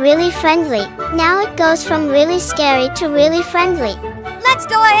sounding really friendly. Now it goes from really scary to really friendly. Let's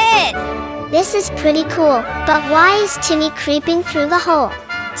go ahead. This is pretty cool, but why is Timmy creeping through the hole?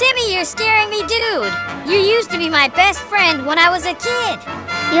 Timmy, you're scaring me, dude. You used to be my best friend when I was a kid.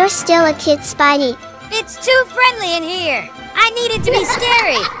 You're still a kid, Spidey. It's too friendly in here. I need it to be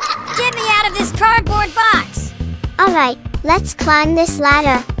scary. Get me out of this cardboard box. Alright, let's climb this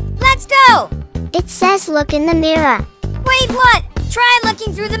ladder. Let's go. It says look in the mirror. Wait, what? Try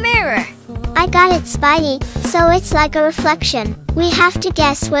looking through the mirror. I got it, Spidey, so it's like a reflection. We have to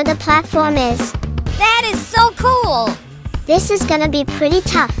guess where the platform is. That is so cool. This is gonna be pretty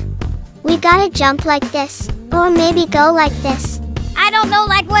tough. We gotta jump like this, or maybe go like this. I don't know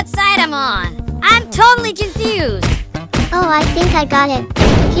like what side I'm on. I'm totally confused. Oh, I think I got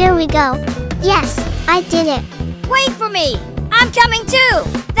it. Here we go. Yes, I did it. Wait for me! I'm coming too!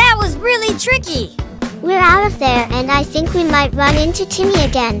 That was really tricky! We're out of there and I think we might run into Timmy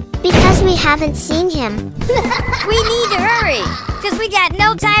again, because we haven't seen him. We need to hurry, because we got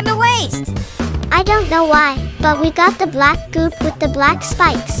no time to waste. I don't know why, but we got the black goop with the black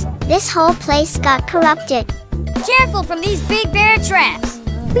spikes. This whole place got corrupted. Careful from these big bear traps.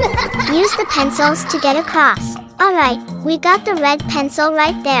 Use the pencils to get across. Alright, we got the red pencil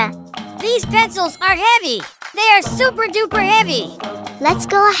right there. These pencils are heavy. They are super duper heavy. Let's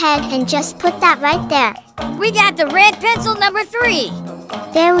go ahead and just put that right there. We got the red pencil number 3.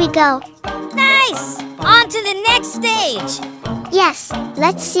 There we go. Nice! On to the next stage. Yes,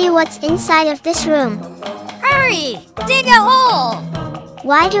 let's see what's inside of this room. Hurry! Dig a hole!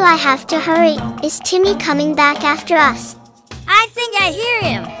 Why do I have to hurry? Is Timmy coming back after us? I think I hear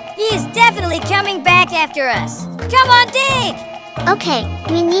him. He is definitely coming back after us. Come on, dig! Okay,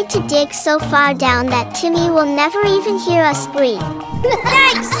 we need to dig so far down that Timmy will never even hear us breathe.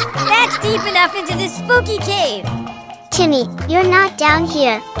 Yikes! That's deep enough into this spooky cave. Timmy, you're not down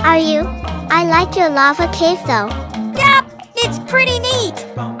here, are you? I like your lava cave though. Yup! It's pretty neat!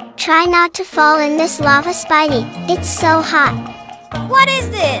 Try not to fall in this lava, Spidey. It's so hot. What is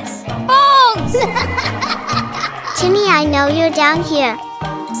this? Bones! Timmy, I know you're down here.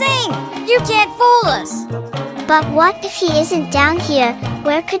 Sing! You can't fool us! But what if he isn't down here?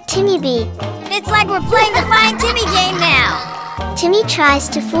 Where could Timmy be? It's like we're playing the Find Timmy game now! Timmy tries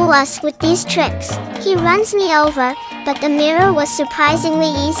to fool us with these tricks. He runs me over, but the mirror was surprisingly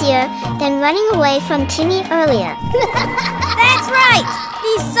easier than running away from Timmy earlier. That's right!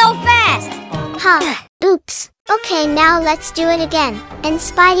 He's so fast! Huh, oops. Okay, now let's do it again. And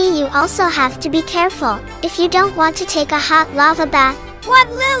Spidey, you also have to be careful. If you don't want to take a hot lava bath. What,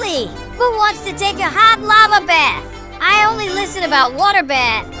 Lily? Who wants to take a hot lava bath? I only listen about water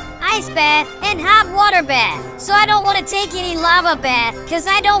bath, ice bath, and hot water bath. So I don't want to take any lava bath, because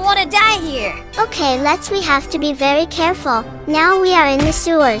I don't want to die here. Okay, we have to be very careful. Now we are in the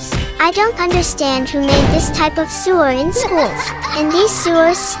sewers. I don't understand who made this type of sewer in schools. And these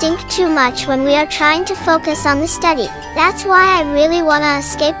sewers stink too much when we are trying to focus on the study. That's why I really want to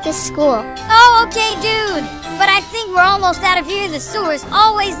escape this school. Oh, okay, dude. But I think we're almost out of here. The sewers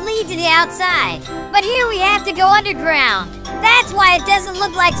always lead to the outside. But here we have to go underground. That's why it doesn't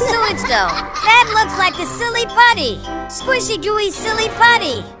look like sewage, though. That looks like the silly putty. Squishy gooey silly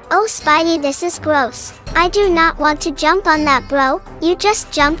putty. Oh, Spidey, this is gross. I do not want to jump on that, bro. You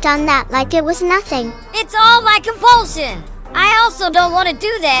just jumped on that like it was nothing. It's all my compulsion. I also don't want to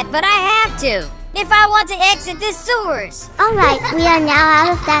do that, but I have to. If I want to exit the sewers. Alright, we are now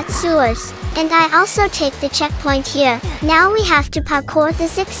out of that sewers. And I also take the checkpoint here. Now we have to parkour the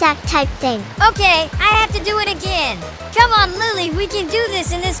zigzag type thing. Okay, I have to do it again. Come on, Lily, we can do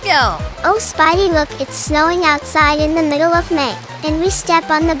this and let's go. Oh, Spidey, look, it's snowing outside in the middle of May. And we step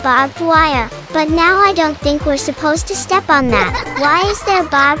on the barbed wire. But now I don't think we're supposed to step on that. Why is there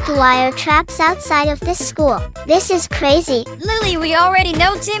barbed wire traps outside of this school? This is crazy. Lily, we already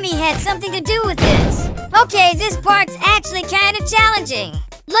know Timmy had something to do with this. Okay, this part's actually kind of challenging.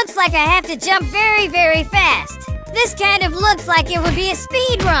 Looks like I have to jump very, very fast. This kind of looks like it would be a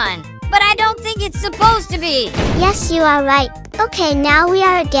speed run. But I don't think it's supposed to be. Yes, you are right. Okay, now we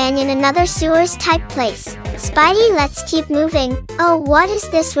are again in another sewers type place. Spidey, let's keep moving. Oh, what is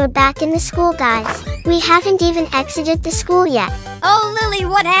this? We're back in the school, guys. We haven't even exited the school yet. Oh, Lily,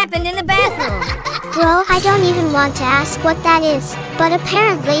 what happened in the bathroom? Bro, I don't even want to ask what that is. But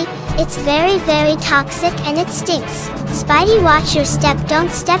apparently, it's very, very toxic and it stinks. Spidey, watch your step,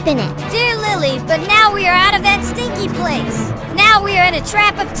 don't step in it. Dear Lily, but now we are out of that stinky place. Now we are in a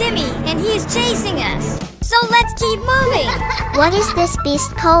trap of Timmy, and he is chasing us. So let's keep moving. What is this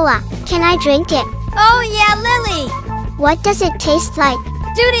beast cola? Can I drink it? Oh yeah, Lily. What does it taste like?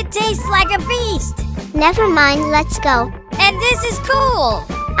 Dude, it tastes like a beast. Never mind, let's go. And this is cool.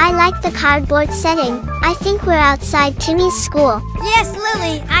 I like the cardboard setting. I think we're outside Timmy's school. Yes,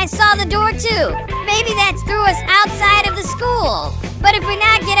 Lily, I saw the door too. Maybe that's through us outside of the school. But if we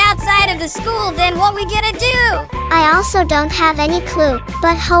not get outside of the school, then what we gonna do? I also don't have any clue,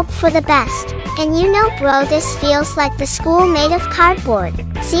 but hope for the best. And you know, bro, this feels like the school made of cardboard.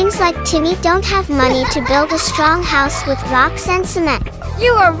 Seems like Timmy don't have money to build a strong house with rocks and cement.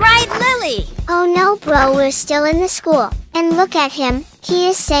 You are right, Lily. Oh no, bro, we're still in the school. And look at him. He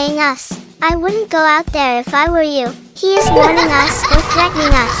is saying us. I wouldn't go out there if I were you. He is warning us or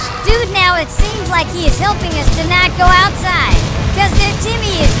threatening us. Dude, now it seems like he is helping us to not go outside. Because their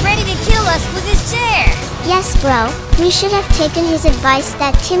Timmy is ready to kill us with his chair. Yes, bro. We should have taken his advice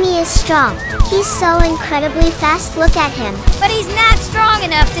that Timmy is strong. He's so incredibly fast, look at him. But he's not strong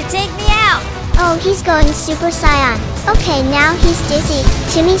enough to take me out. Oh, he's going Super Saiyan. Okay, now he's dizzy.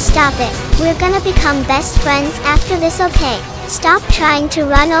 Timmy, stop it. We're gonna become best friends after this, okay? Stop trying to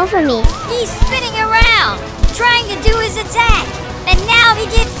run over me. He's spinning around, trying to do his attack. And now he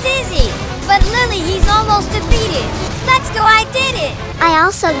gets dizzy. But Lily, he's almost defeated. Let's go, I did it. I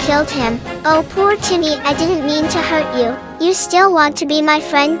also killed him. Oh, poor Timmy, I didn't mean to hurt you. You still want to be my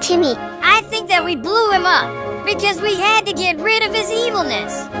friend, Timmy. I think that we blew him up because we had to get rid of his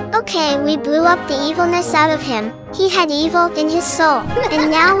evilness. Okay, we blew up the evilness out of him. He had evil in his soul.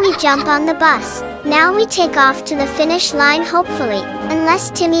 And now we jump on the bus. Now we take off to the finish line, hopefully.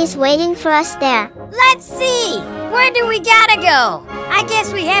 Unless Timmy's waiting for us there. Let's see. Where do we gotta go? I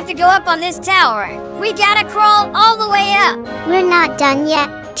guess we have to go up on this tower. We gotta crawl all the way up. We're not done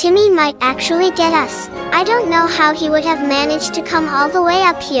yet. Timmy might actually get us. I don't know how he would have managed to come all the way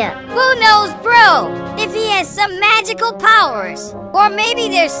up here. Who knows, bro? If he has some magical powers. Or maybe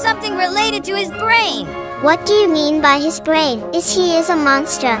there's something related to his brain. What do you mean by his brain? He is a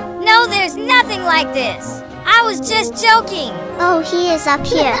monster. No, there's nothing like this. I was just joking. Oh, he is up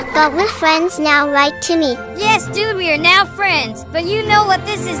here. But we're friends now, right, Timmy? Yes, dude, we are now friends. But you know what?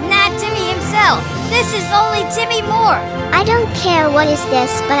 This is not Timmy himself. This is only Timmy Moore. I don't care what is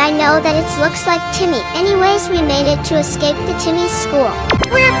this, but I know that it looks like Timmy. Anyways, we made it to escape the Timmy's school.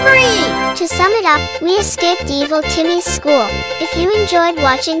 We're free! To sum it up, we escaped evil Timmy's school. If you enjoyed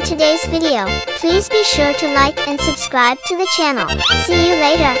watching today's video, please be sure to like and subscribe to the channel. See you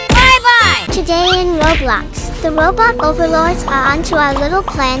later. Bye-bye! Today in Roblox, the robot overlords are onto our little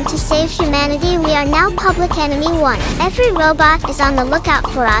plan to save humanity. We are now public enemy 1. Every robot is on the lookout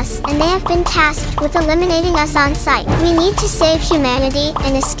for us, and they have been tasked with eliminating us on sight. We need to save humanity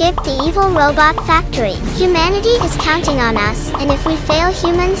and escape the evil robot factory. Humanity is counting on us, and if we fail,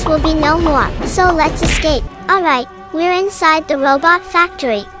 humans will be no more. So let's escape. Alright, we're inside the robot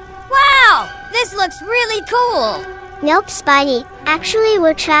factory. Wow! This looks really cool! Nope, Spidey. Actually,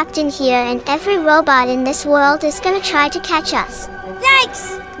 we're trapped in here and every robot in this world is gonna try to catch us.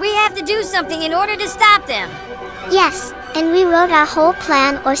 Yikes! We have to do something in order to stop them. Yes, and we wrote our whole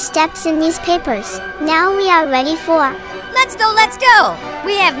plan or steps in these papers. Now we are ready for... Let's go, let's go!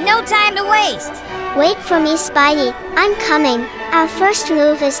 We have no time to waste. Wait for me, Spidey. I'm coming. Our first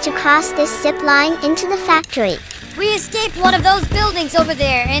move is to cross this zip line into the factory. We escaped one of those buildings over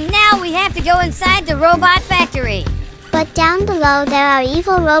there, and now we have to go inside the robot factory. But down below there are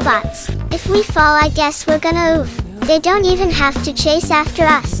evil robots. If we fall, I guess we're gonna oof. They don't even have to chase after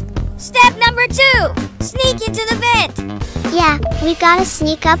us. Step number 2! Sneak into the vent! Yeah, we gotta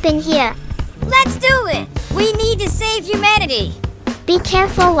sneak up in here. Let's do it! We need to save humanity. Be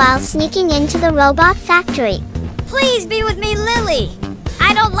careful while sneaking into the robot factory. Please be with me, Lily.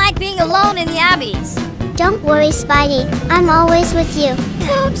 I don't like being alone in the obbies. Don't worry, Spidey. I'm always with you.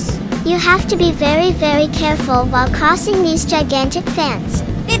 Oops! You have to be very, very careful while crossing these gigantic fans.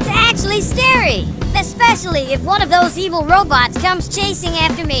 It's actually scary, especially if one of those evil robots comes chasing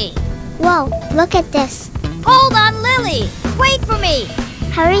after me. Whoa, look at this. Hold on, Lily! Wait for me!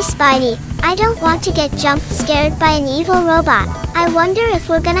 Hurry, Spidey. I don't want to get jump scared by an evil robot. I wonder if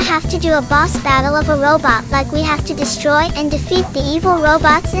we're gonna have to do a boss battle of a robot, like we have to destroy and defeat the evil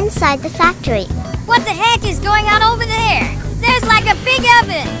robots inside the factory. What the heck is going on over there? There's like a big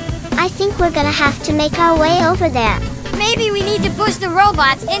oven! I think we're gonna have to make our way over there. Maybe we need to push the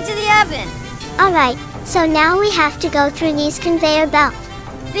robots into the oven. Alright, so now we have to go through these conveyor belts.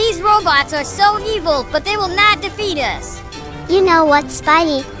 These robots are so evil, but they will not defeat us. You know what,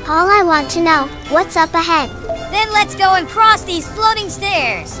 Spidey? All I want to know, what's up ahead? Then let's go and cross these floating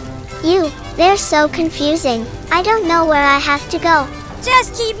stairs. They're so confusing. I don't know where I have to go.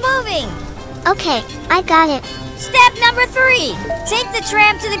 Just keep moving. Okay, I got it. Step number 3. Take the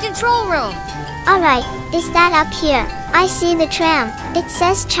tram to the control room. Alright, is that up here? I see the tram. It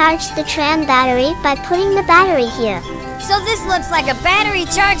says charge the tram battery by putting the battery here. So this looks like a battery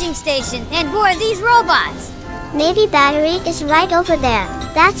charging station. And who are these robots? Maybe battery is right over there.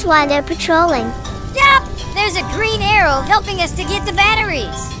 That's why they're patrolling. Yup! There's a green arrow helping us to get the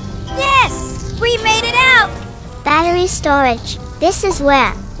batteries. Yes! We made it out! Battery storage. This is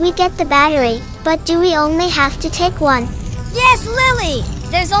where we get the battery. But do we only have to take one? Yes, Lily!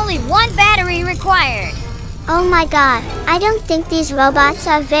 There's only one battery required. Oh my god, I don't think these robots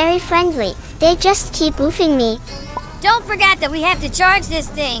are very friendly. They just keep oofing me. Don't forget that we have to charge this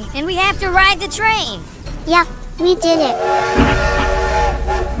thing, and we have to ride the train. Yep, we did it.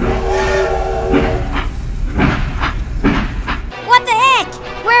 What the heck?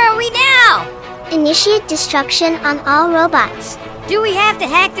 Where are we now? Initiate destruction on all robots. Do we have to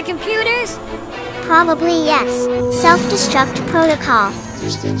hack the computers? Probably yes. Self-destruct protocol.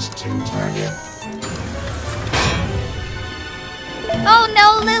 Distance to target. Oh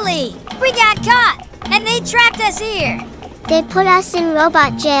no, Lily! We got caught! And they trapped us here! They put us in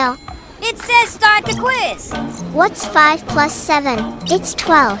robot jail. It says start the quiz! What's 5 plus 7? It's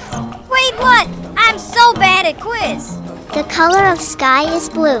 12. Wait, what? I'm so bad at quiz! The color of sky is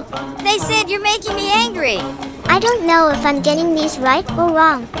blue. They said you're making me angry! I don't know if I'm getting these right or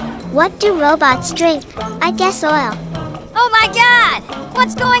wrong. What do robots drink? I guess oil. Oh my god!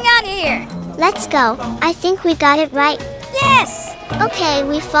 What's going on here? Let's go. I think we got it right. Yes! Okay,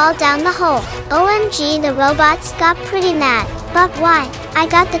 we fall down the hole. OMG, the robots got pretty mad. But why? I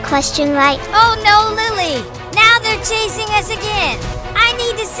got the question right. Oh no, Lily! Now they're chasing us again! I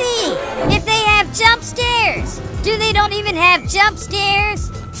need to see if they have jump scares! Do they don't even have jump scares?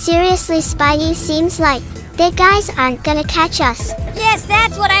 Seriously, Spidey, seems like they guys aren't gonna catch us. Yes,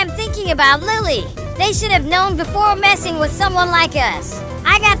 that's what I'm thinking about, Lily. They should have known before messing with someone like us.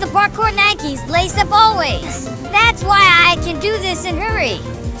 I got the parkour Nikes laced up always. That's why I can do this in hurry.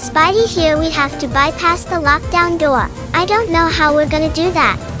 Spidey, here we have to bypass the lockdown door. I don't know how we're gonna do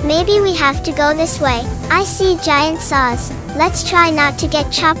that. Maybe we have to go this way. I see giant saws. Let's try not to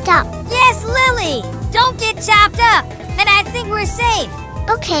get chopped up. Yes, Lily! Don't get chopped up! And I think we're safe.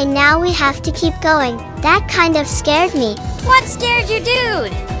 Okay, now we have to keep going. That kind of scared me. What scared you,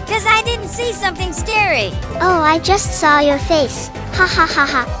 dude? Cause I didn't see something scary. Oh, I just saw your face. Ha ha ha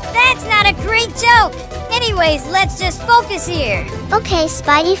ha. That's not a great joke. Anyways, let's just focus here. Okay,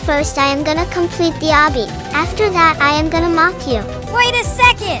 Spidey, first I am gonna complete the obby. After that, I am gonna mock you. Wait a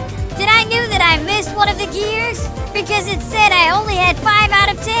second. Did I knew that I missed one of the gears? Because it said I only had 5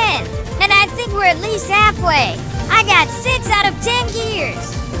 out of 10. And I think we're at least halfway. I got 6 out of 10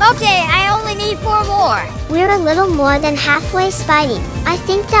 gears. Okay, I only need 4 more. We're a little more than halfway, Spidey. I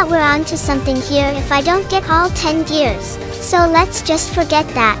think that we're onto something here if I don't get all 10 gears. So let's just forget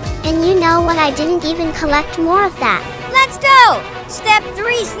that. And you know what, I didn't even collect more of that. Let's go! Step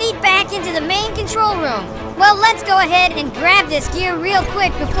 3, sneak back into the main control room. Well, let's go ahead and grab this gear real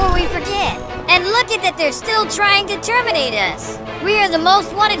quick before we forget. And look at that, they're still trying to terminate us. We are the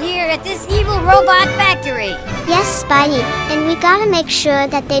most wanted here at this evil robot factory. Yes, Spidey, and we gotta make sure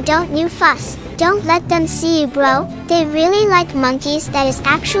that they don't new fuss. Don't let them see you, bro. They really like monkeys. That is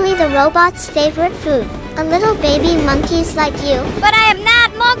actually the robot's favorite food. A little baby monkeys like you. But I am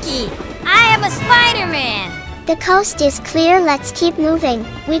not monkey. I am a Spider-Man. The coast is clear, let's keep moving.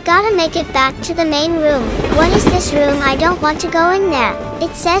 We gotta make it back to the main room. What is this room? I don't want to go in there.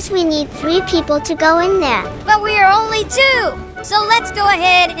 It says we need 3 people to go in there. But we are only 2. So let's go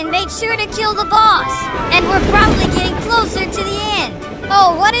ahead and make sure to kill the boss. And we're probably getting closer to the end.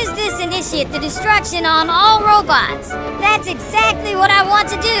 Oh, what is this? Initiate the destruction on all robots. That's exactly what I want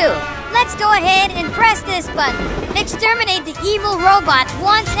to do. Let's go ahead and press this button. Exterminate the evil robots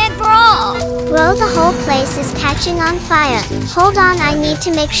once and for all. Bro, the whole place is catching on fire. Hold on, I need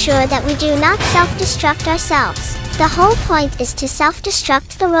to make sure that we do not self-destruct ourselves. The whole point is to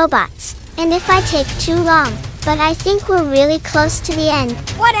self-destruct the robots. And if I take too long, but I think we're really close to the end.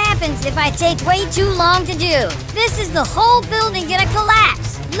 What happens if I take way too long to do? This is the whole building gonna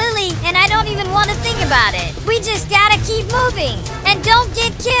collapse. Lily, and I don't even want to think about it. We just gotta keep moving. And don't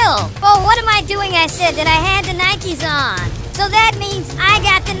get killed. Oh, what am I doing? I said that I had the Nikes on. So that means I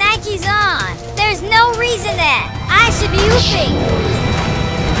got the Nikes on. There's no reason that I should be oofing.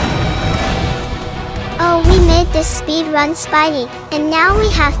 Oh, we made this speed run, Spidey. And now we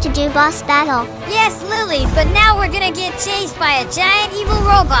have to do boss battle. Yes, Lily, but now we're gonna get chased by a giant evil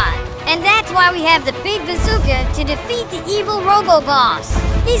robot. And that's why we have the big bazooka to defeat the evil robo-boss.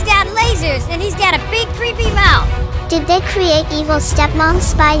 He's got lasers and he's got a big creepy mouth. Did they create evil stepmom,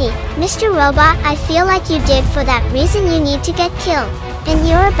 Spidey? Mr. Robot, I feel like you did. For that reason you need to get killed. And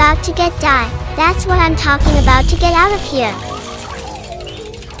you're about to get die. That's what I'm talking about, to get out of here.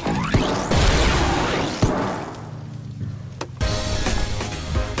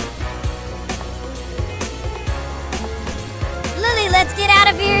 Lily, let's get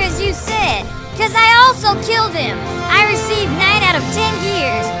out of here as you said. Cause I also killed him. I received 9 out of 10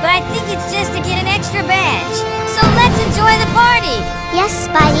 gears, but I think it's just to get an extra badge. So let's enjoy the party. Yes,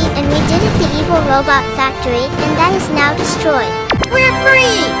 Spidey, and we did it, the evil robot factory, and that is now destroyed. We're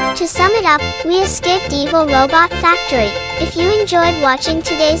free! To sum it up, we escaped the evil robot factory. If you enjoyed watching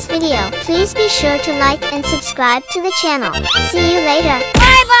today's video, please be sure to like and subscribe to the channel. See you later.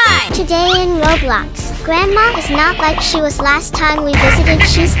 Bye-bye! Today in Roblox, Grandma is not like she was last time we visited.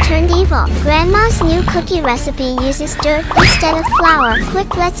 She's turned evil. Grandma's new cookie recipe uses dirt instead of flour.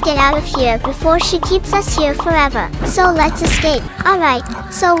 Quick, let's get out of here before she keeps us here forever. So let's escape. Alright,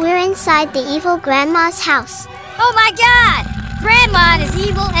 so we're inside the evil Grandma's house. Oh my god! Grandma is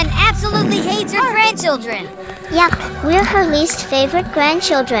evil and absolutely hates her grandchildren. Yup, we're her least favorite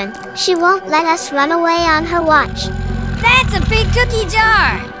grandchildren. She won't let us run away on her watch. That's a big cookie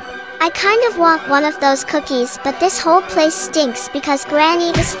jar. I kind of want one of those cookies, but this whole place stinks because Granny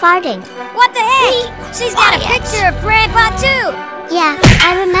is farting. What the heck? She's got a picture of Grandpa too. Yeah,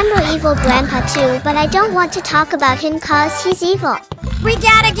 I remember evil Grandpa too, but I don't want to talk about him cause he's evil. We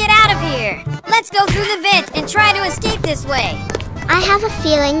gotta get out of here. Let's go through the vent and try to escape this way. I have a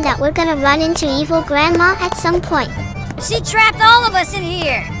feeling that we're gonna run into evil Grandma at some point. She trapped all of us in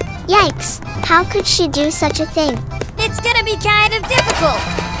here. Yikes, how could she do such a thing? It's gonna be kind of difficult.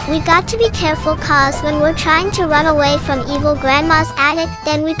 We got to be careful cause when we're trying to run away from evil Grandma's attic,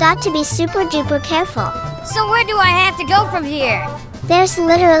 then we got to be super duper careful. So where do I have to go from here? There's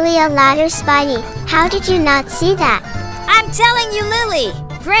literally a ladder, Spidey. How did you not see that? I'm telling you, Lily.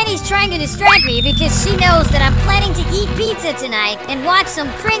 Granny's trying to distract me because she knows that I'm planning to eat pizza tonight and watch some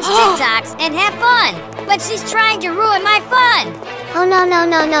cringe TikToks and have fun. But she's trying to ruin my fun. Oh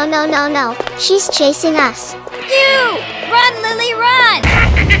no. She's chasing us. You! Run, Lily, run!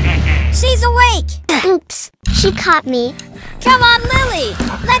 She's awake. Oops, she caught me. Come on, Lily.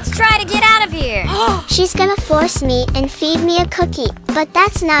 Let's try to get out of here. She's gonna force me and feed me a cookie, but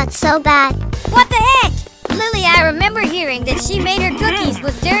that's not so bad. What the heck? Lily, I remember hearing that she made her cookies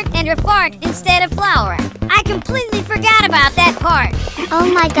with dirt and her fart instead of flour. I completely forgot about that part. Oh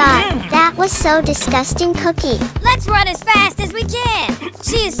my god, that was so disgusting, Cookie. Let's run as fast as we can.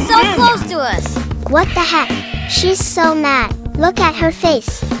 She is so close to us. What the heck? She's so mad. Look at her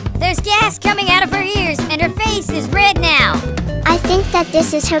face. There's gas coming out of her ears and her face is red now. I think that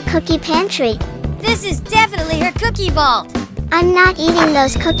this is her cookie pantry. This is definitely her cookie vault. I'm not eating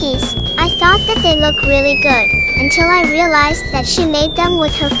those cookies. I thought that they looked really good, until I realized that she made them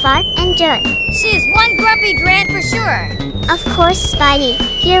with her fart and dirt. She is one grumpy Gran for sure. Of course, Spidey.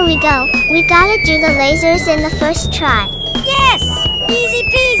 Here we go. We gotta do the lasers in the first try. Yes! Easy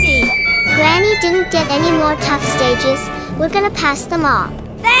peasy. Granny didn't get any more tough stages. We're gonna pass them all.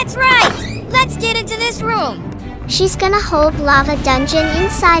 That's right! Let's get into this room. She's gonna hold lava dungeon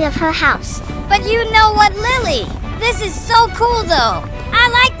inside of her house. But you know what, Lily? This is so cool though. I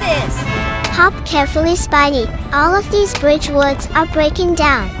like this. Hop carefully, Spidey. All of these bridge woods are breaking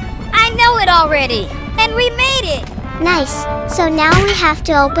down. I know it already. And we made it. Nice. So now we have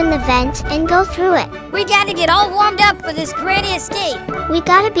to open the vent and go through it. We gotta get all warmed up for this granny escape. We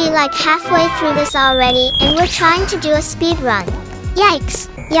gotta be like halfway through this already, and we're trying to do a speed run. Yikes,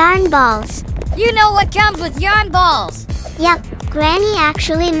 yarn balls. You know what comes with yarn balls. Yep, Granny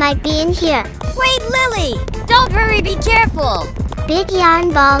actually might be in here. Wait, Lily! Don't hurry, be careful. Big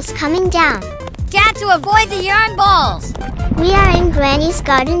yarn balls coming down. Got to avoid the yarn balls. We are in Granny's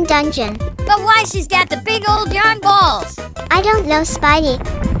garden dungeon. But why she's got the big old yarn balls? I don't know, Spidey.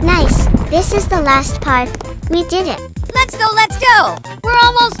 Nice, this is the last part. We did it. Let's go! We're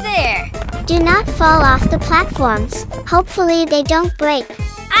almost there. Do not fall off the platforms. Hopefully they don't break.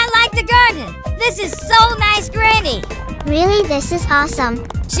 I like the garden. This is so nice, Granny. Really, this is awesome.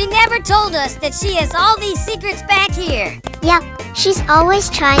 She never told us that she has all these secrets back here. Yep, she's always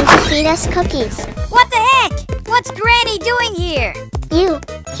trying to feed us cookies. What the heck? What's Granny doing here?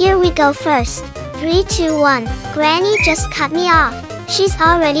 Here we go first. 3, 2, 1. Granny just cut me off. She's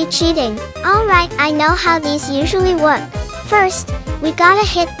already cheating. Alright, I know how these usually work. First, we gotta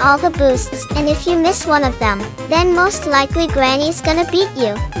hit all the boosts, and if you miss one of them, then most likely Granny's gonna beat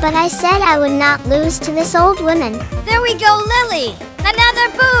you. But I said I would not lose to this old woman. There we go, Lily! Another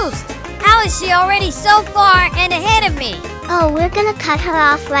boost! How is she already so far and ahead of me? Oh, we're gonna cut her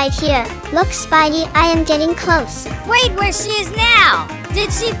off right here. Look, Spidey, I am getting close. Wait, where she is now?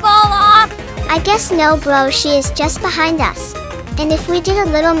 Did she fall off? I guess no, bro, she is just behind us. And if we did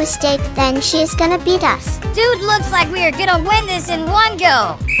a little mistake, then she is gonna beat us. Dude, looks like we are gonna win this in one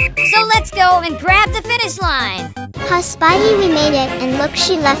go. So let's go and grab the finish line. Huh, Spidey, we made it, and look,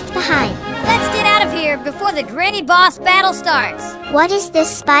 she left behind. Let's get out of here before the Granny Boss battle starts. What is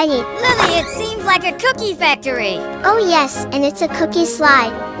this, Spidey? Lily, it seems like a cookie factory. Oh yes, and it's a cookie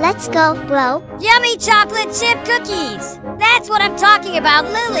slide. Let's go, bro. Yummy chocolate chip cookies. That's what I'm talking about,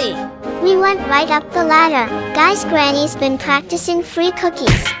 Lily. We went right up the ladder. Guys, Granny's been practicing free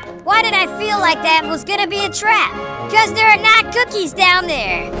cookies. Why did I feel like that was gonna be a trap? Because there are not cookies down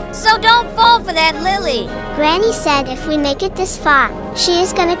there. So don't fall for that, Lily. Granny said if we make it this far, she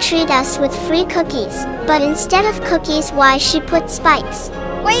is gonna treat us with free cookies. But instead of cookies, why she put spikes?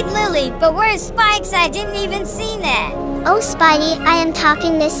 Wait, Lily, but where's Spikes? I didn't even see that. Oh, Spidey, I am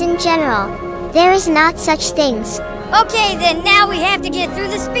talking this in general. There is not such things. Okay, then now we have to get through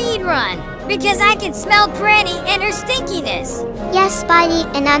the speed run. Because I can smell Granny and her stinkiness. Yes, Spidey,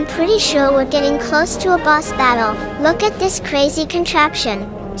 and I'm pretty sure we're getting close to a boss battle. Look at this crazy contraption.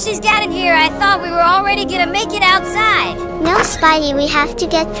 She's got in here. I thought we were already gonna make it outside. No, Spidey, we have to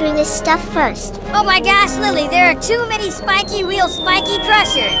get through this stuff first. Oh my gosh, Lily, there are too many spiky wheel spiky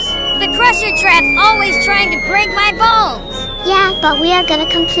crushers. The crusher trap's always trying to break my bones. Yeah, but we are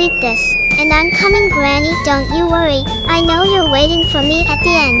gonna complete this. And I'm coming, Granny, don't you worry. I know you're waiting for me at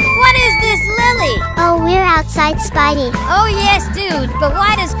the end. What is this, Lily? Oh, we're outside, Spidey. Oh yes, dude, but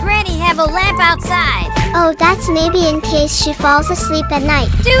why does Granny have a lamp outside? Oh, that's maybe in case she falls asleep at night.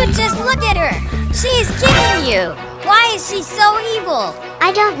 Dude, just look at her. She's kidding you. Why is she so evil?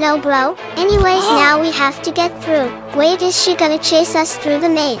 I don't know, bro. Anyways, now we have to get through. Wait, is she gonna chase us through the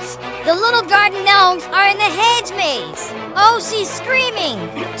maze? The little garden gnomes are in the hedge maze. Oh, she's screaming.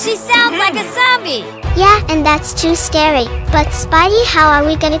 She sounds like a zombie. Yeah, and that's too scary. But Spidey, how are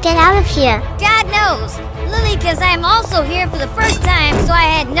we gonna get out of here? God knows. Lily, because I'm also here for the first time, so I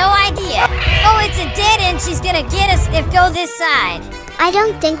had no idea. Oh, it's a dead end. She's gonna get us if go this side. I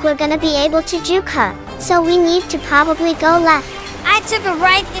don't think we're gonna be able to juke her. So we need to probably go left. I took a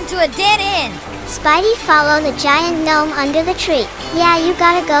right into a dead end. Spidey, follow the giant gnome under the tree. Yeah, you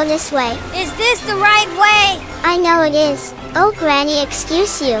gotta go this way. Is this the right way? I know it is. Oh, Granny,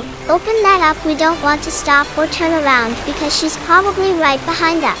 excuse you. Open that up. We don't want to stop or turn around because she's probably right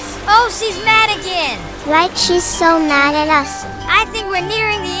behind us. Oh, she's mad again. Right, she's so mad at us. I think we're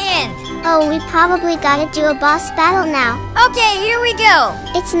nearing the end. Oh, we probably gotta do a boss battle now. Okay, here we go.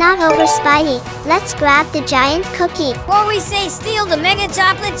 It's not over, Spidey. Let's grab the giant cookie. Or we say steal the mega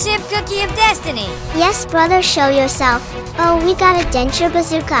chocolate chip cookie of destiny. Yes, brother, show yourself. Oh, we got a denture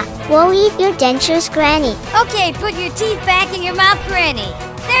bazooka. We'll eat your dentures, Granny. Okay, put your teeth back in your mouth, Granny.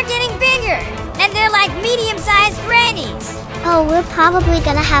 They're getting bigger, and they're like medium-sized grannies. Oh, we're probably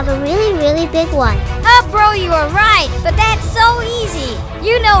gonna have a really big one. Oh, bro, you are right, but that's so easy.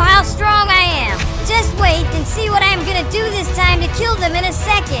 You know how strong I am. Just wait and see what I'm gonna do this time to kill them in a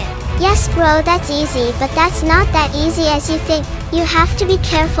second. Yes, bro, that's easy, but that's not that easy as you think. You have to be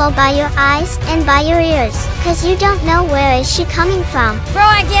careful by your eyes and by your ears, cause you don't know where is she coming from. Bro,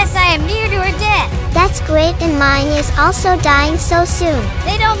 I guess I am near to her death. That's great, and mine is also dying so soon.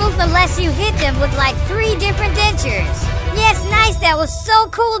 They don't move unless you hit them with like 3 different dentures. Yes, nice, that was so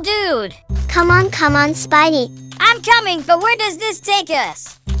cool, dude. Come on, Spidey. I'm coming, but where does this take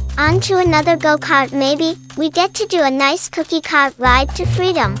us? On to another go-kart, maybe. We get to do a nice cookie cart ride to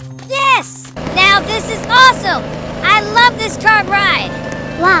freedom. Yes! Now this is awesome! I love this cart ride!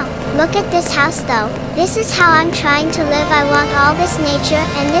 Wow, look at this house though. This is how I'm trying to live. I want all this nature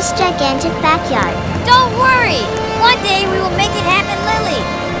and this gigantic backyard. Don't worry! One day we will make it happen, Lily!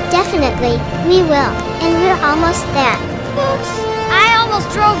 Definitely, we will. And we're almost there. Oops! I almost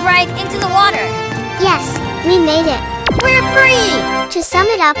drove right into the water. Yes, we made it. We're free! To sum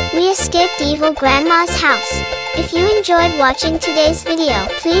it up, we escaped evil Grandma's house. If you enjoyed watching today's video,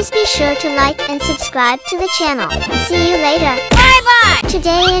 please be sure to like and subscribe to the channel. See you later. Bye-bye!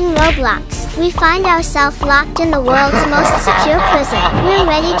 Today in Roblox, we find ourselves locked in the world's most secure prison. We're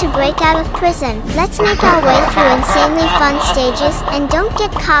ready to break out of prison. Let's make our way through insanely fun stages and don't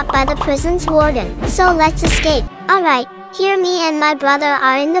get caught by the prison's warden. So let's escape. Alright, here me and my brother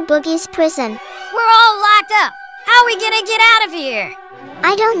are in the Boogie's prison. We're all locked up. How are we gonna get out of here?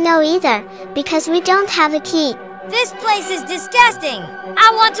 I don't know either, because we don't have a key. This place is disgusting.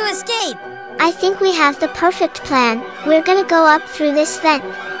 I want to escape. I think we have the perfect plan. We're gonna go up through this vent.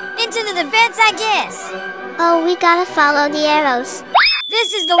 Into the vents, I guess. Oh, we gotta follow the arrows.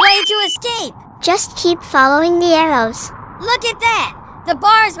 This is the way to escape. Just keep following the arrows. Look at that. The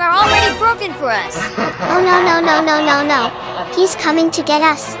bars are already broken for us. Oh no. He's coming to get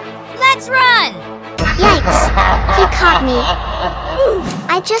us. Let's run. Yikes! He caught me.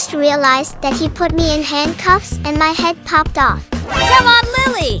 I just realized that he put me in handcuffs and my head popped off. Come on,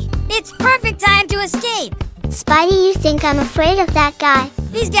 Lily! It's perfect time to escape! Spidey, you think I'm afraid of that guy?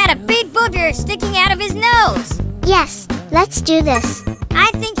 He's got a big booger sticking out of his nose. Yes, let's do this.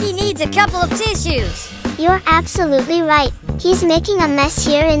 I think he needs a couple of tissues. You're absolutely right. He's making a mess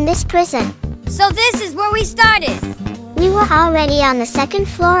here in this prison. So this is where we started. We were already on the 2nd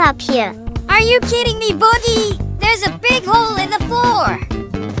floor up here. Are you kidding me, Boogie? There's a big hole in the floor.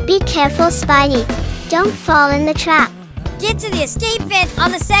 Be careful, Spidey. Don't fall in the trap. Get to the escape vent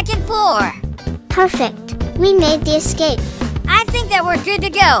on the 2nd floor. Perfect. We made the escape. I think that we're good to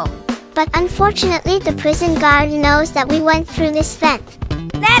go. But unfortunately, the prison guard knows that we went through this vent.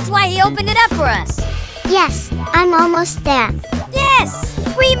 That's why he opened it up for us. Yes, I'm almost there. Yes,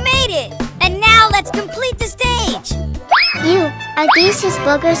 we made it. And now let's complete the stage. Are these his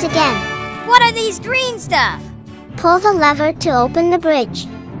boogers again? What are these green stuff? pull the lever to open the bridge.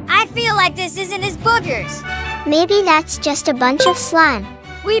 I feel like this isn't his boogers. Maybe that's just a bunch of slime.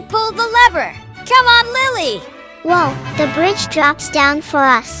 We pulled the lever. Come on, Lily. Whoa, the bridge drops down for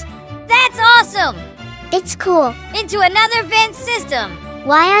us. That's awesome. It's cool. Into another vent system.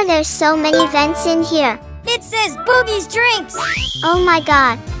 Why are there so many vents in here? It says Boogie's drinks. Oh my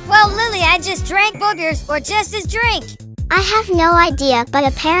god. Well, Lily, I just drank boogers or just his drink. I have no idea,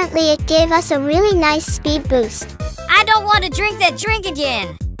 but apparently it gave us a really nice speed boost. I don't want to drink that drink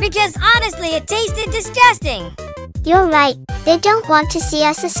again, because honestly it tasted disgusting. You're right, they don't want to see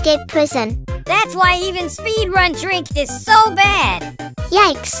us escape prison. That's why even speedrun drink is so bad.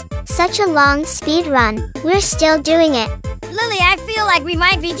 Yikes, such a long speed run. We're still doing it. Lily, I feel like we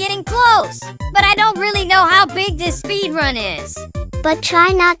might be getting close, but I don't really know how big this speed run is. But try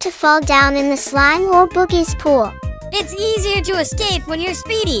not to fall down in the slime or Boogie's pool. It's easier to escape when you're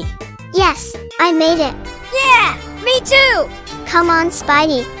speedy. Yes, I made it. Yeah, me too. Come on,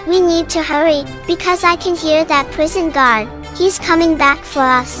 Spidey, we need to hurry, because I can hear that prison guard. He's coming back for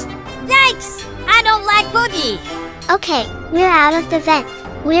us. Yikes, I don't like Boogie. Okay, we're out of the vent.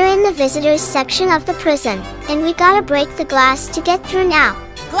 We're in the visitors section of the prison, and we gotta break the glass to get through now.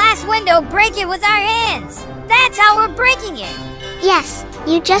 Glass window, break it with our hands. That's how we're breaking it. Yes,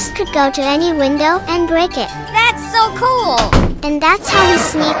 you just could go to any window and break it. That's so cool. And that's how we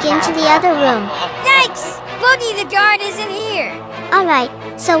sneak into the other room. Yikes, Boogie the guard isn't here. Alright,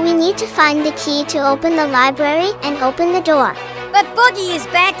 so we need to find the key to open the library and open the door. But Boogie is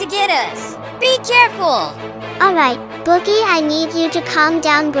back to get us. Be careful. Alright, Boogie, I need you to calm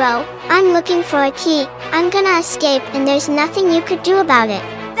down, bro. I'm looking for a key. I'm gonna escape and there's nothing you could do about it.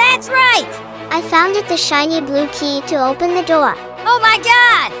 That's right. I found the shiny blue key to open the door. Oh my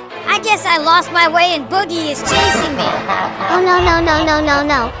god! I guess I lost my way and Boogie is chasing me. Oh no.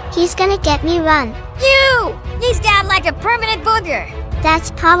 He's gonna get me, run. You! He's got like a permanent booger.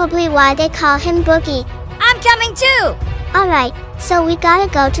 That's probably why they call him Boogie. I'm coming too! Alright, so we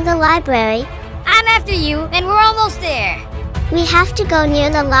gotta go to the library. I'm after you and we're almost there. We have to go near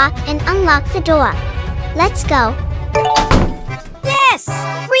the lock and unlock the door. Let's go. Yes!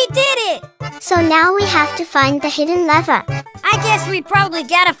 We did it! So now we have to find the hidden lever. I guess we probably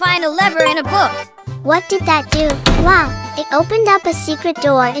gotta find a lever in a book. What did that do? Wow, it opened up a secret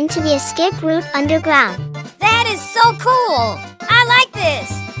door into the escape route underground. That is so cool! I like this!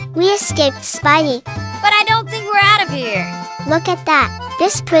 We escaped, Spidey. But I don't think we're out of here. Look at that.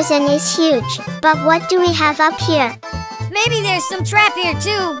 This prison is huge. But what do we have up here? Maybe there's some trap here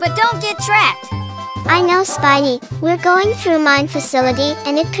too, but don't get trapped. I know, Spidey. We're going through mine facility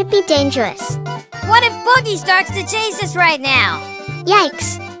and it could be dangerous. What if Boogie starts to chase us right now?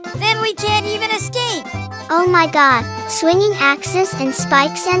 Yikes. Then we can't even escape. Oh my god. Swinging axes and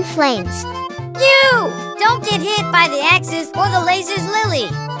spikes and flames. You! Don't get hit by the axes or the lasers, Lily.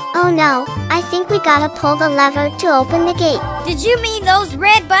 Oh no. I think we gotta pull the lever to open the gate. Did you mean those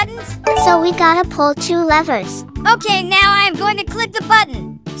red buttons? So we gotta pull 2 levers. Okay, now I am going to click the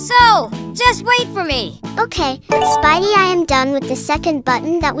button. So, just wait for me. Okay, Spidey, I am done with the second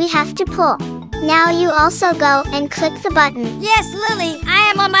button that we have to pull. Now you also go and click the button. Yes, Lily,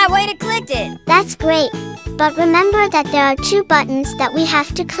 I am on my way to click it. That's great. But remember that there are 2 buttons that we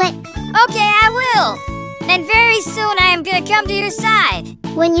have to click. Okay, I will. And very soon I am gonna come to your side.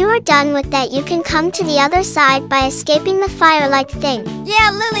 When you are done with that, you can come to the other side by escaping the fire-like thing.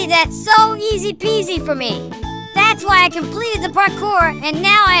 Yeah, Lily, that's so easy peasy for me. That's why I completed the parkour, and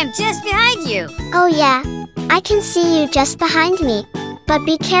now I am just behind you. Oh yeah, I can see you just behind me. But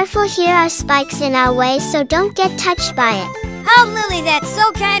be careful, here are spikes in our way, so don't get touched by it. Oh, Lily, that's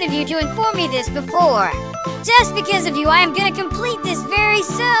so kind of you to inform me this before. Just because of you, I am gonna complete this very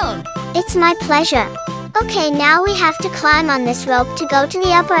soon. It's my pleasure. Okay, now we have to climb on this rope to go to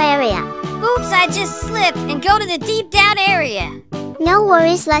the upper area. Oops, I just slipped and go to the deep down area. No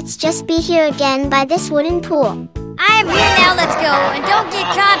worries, let's just be here again by this wooden pool. I am here now, let's go, and don't get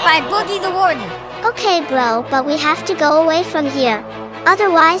caught by Boogie the Warden. Okay, bro, but we have to go away from here.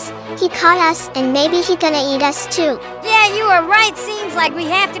 Otherwise, he caught us and maybe he gonna eat us too. Yeah, you are right, seems like we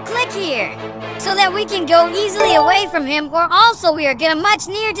have to click here. So that we can go easily away from him, or also we are getting much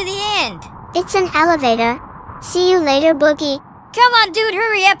near to the end. It's an elevator. See you later, Boogie. Come on, dude,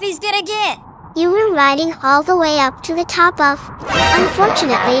 hurry up, he's gonna get. You were riding all the way up to the top of.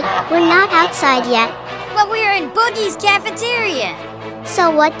 Unfortunately, we're not outside yet. But we are in Boogie's cafeteria. So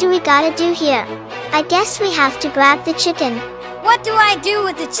what do we gotta do here? I guess we have to grab the chicken. What do I do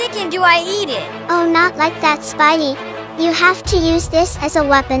with the chicken? Do I eat it? Oh, not like that, Spidey. You have to use this as a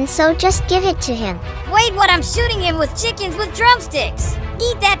weapon, so just give it to him. Wait, what? I'm shooting him with chickens with drumsticks.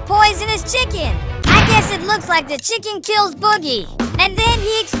 Eat that poisonous chicken. I guess it looks like the chicken kills Boogie, and then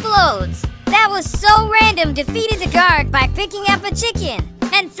he explodes. That was so random. Defeated the guard by picking up a chicken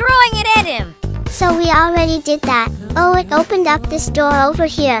and throwing it at him. So we already did that. Oh, it opened up this door over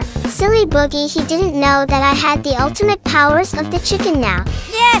here. Silly Boogie, he didn't know that I had the ultimate powers of the chicken now.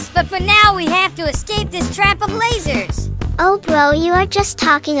 Yes, but for now we have to escape this trap of lasers. Oh bro, you are just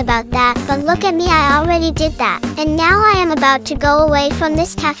talking about that, but look at me, I already did that. And now I am about to go away from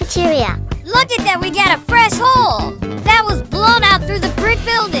this cafeteria. Look at that, we got a fresh hole. That was blown out through the brick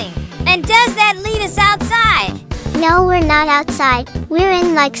building. And does that lead us outside? No, we're not outside. We're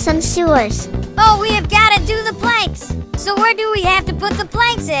in like some sewers. Oh, we have got to do the planks. So where do we have to put the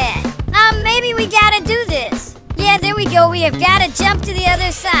planks at? Maybe we gotta do this. Yeah, there we go. We have got to jump to the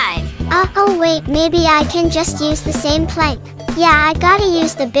other side. Oh wait, maybe I can just use the same plank. Yeah, I gotta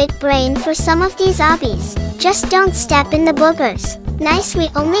use the big brain for some of these obbies. Just don't step in the boogers. Nice, we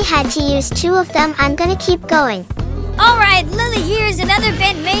only had to use 2 of them. I'm gonna keep going. Alright, Lily, here's another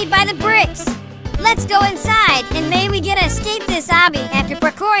vent made by the bricks. Let's go inside, and may we get to escape this obby after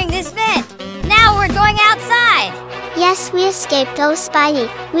parkouring this vent. Now we're going outside. Yes, we escaped. Oh, Spidey,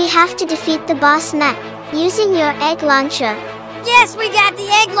 we have to defeat the boss mech using your egg launcher. Yes, we got the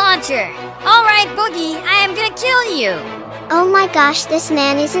egg launcher. Alright, Boogie, I am gonna kill you. Oh my gosh, this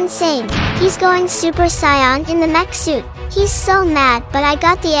man is insane. He's going Super Saiyan in the mech suit. He's so mad, but I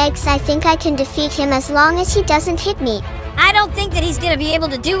got the eggs. I think I can defeat him as long as he doesn't hit me. I don't think that he's gonna be able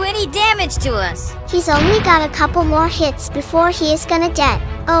to do any damage to us. He's only got a couple more hits before he is gonna dead.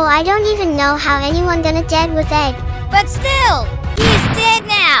 Oh, I don't even know how anyone gonna dead with egg. But still, he is dead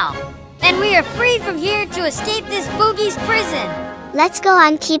now. And we are free from here to escape this Boogie's prison. Let's go,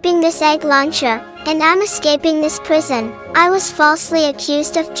 I'm keeping this egg launcher, and I'm escaping this prison. I was falsely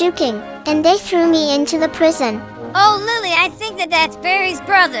accused of juking, and they threw me into the prison. Oh, Lily, I think that that's Barry's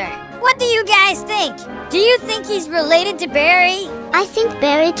brother. What do you guys think? Do you think he's related to Barry? I think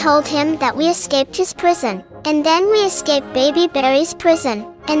Barry told him that we escaped his prison, and then we escaped baby Barry's prison,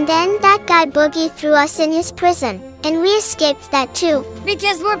 and then that guy Boogie threw us in his prison, and we escaped that too.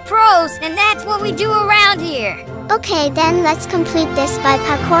 Because we're pros, and that's what we do around here. Okay, then let's complete this by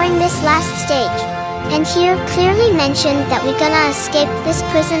parkouring this last stage. And here clearly mentioned that we're gonna escape this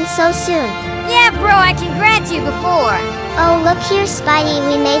prison so soon. Yeah, bro, I congrats you before. Oh, look here, Spidey,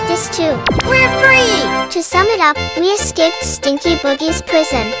 we made this too. We're free! To sum it up, we escaped Stinky Boogie's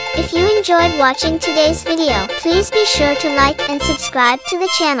prison. If you enjoyed watching today's video, please be sure to like and subscribe to the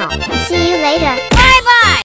channel. See you later. Bye-bye!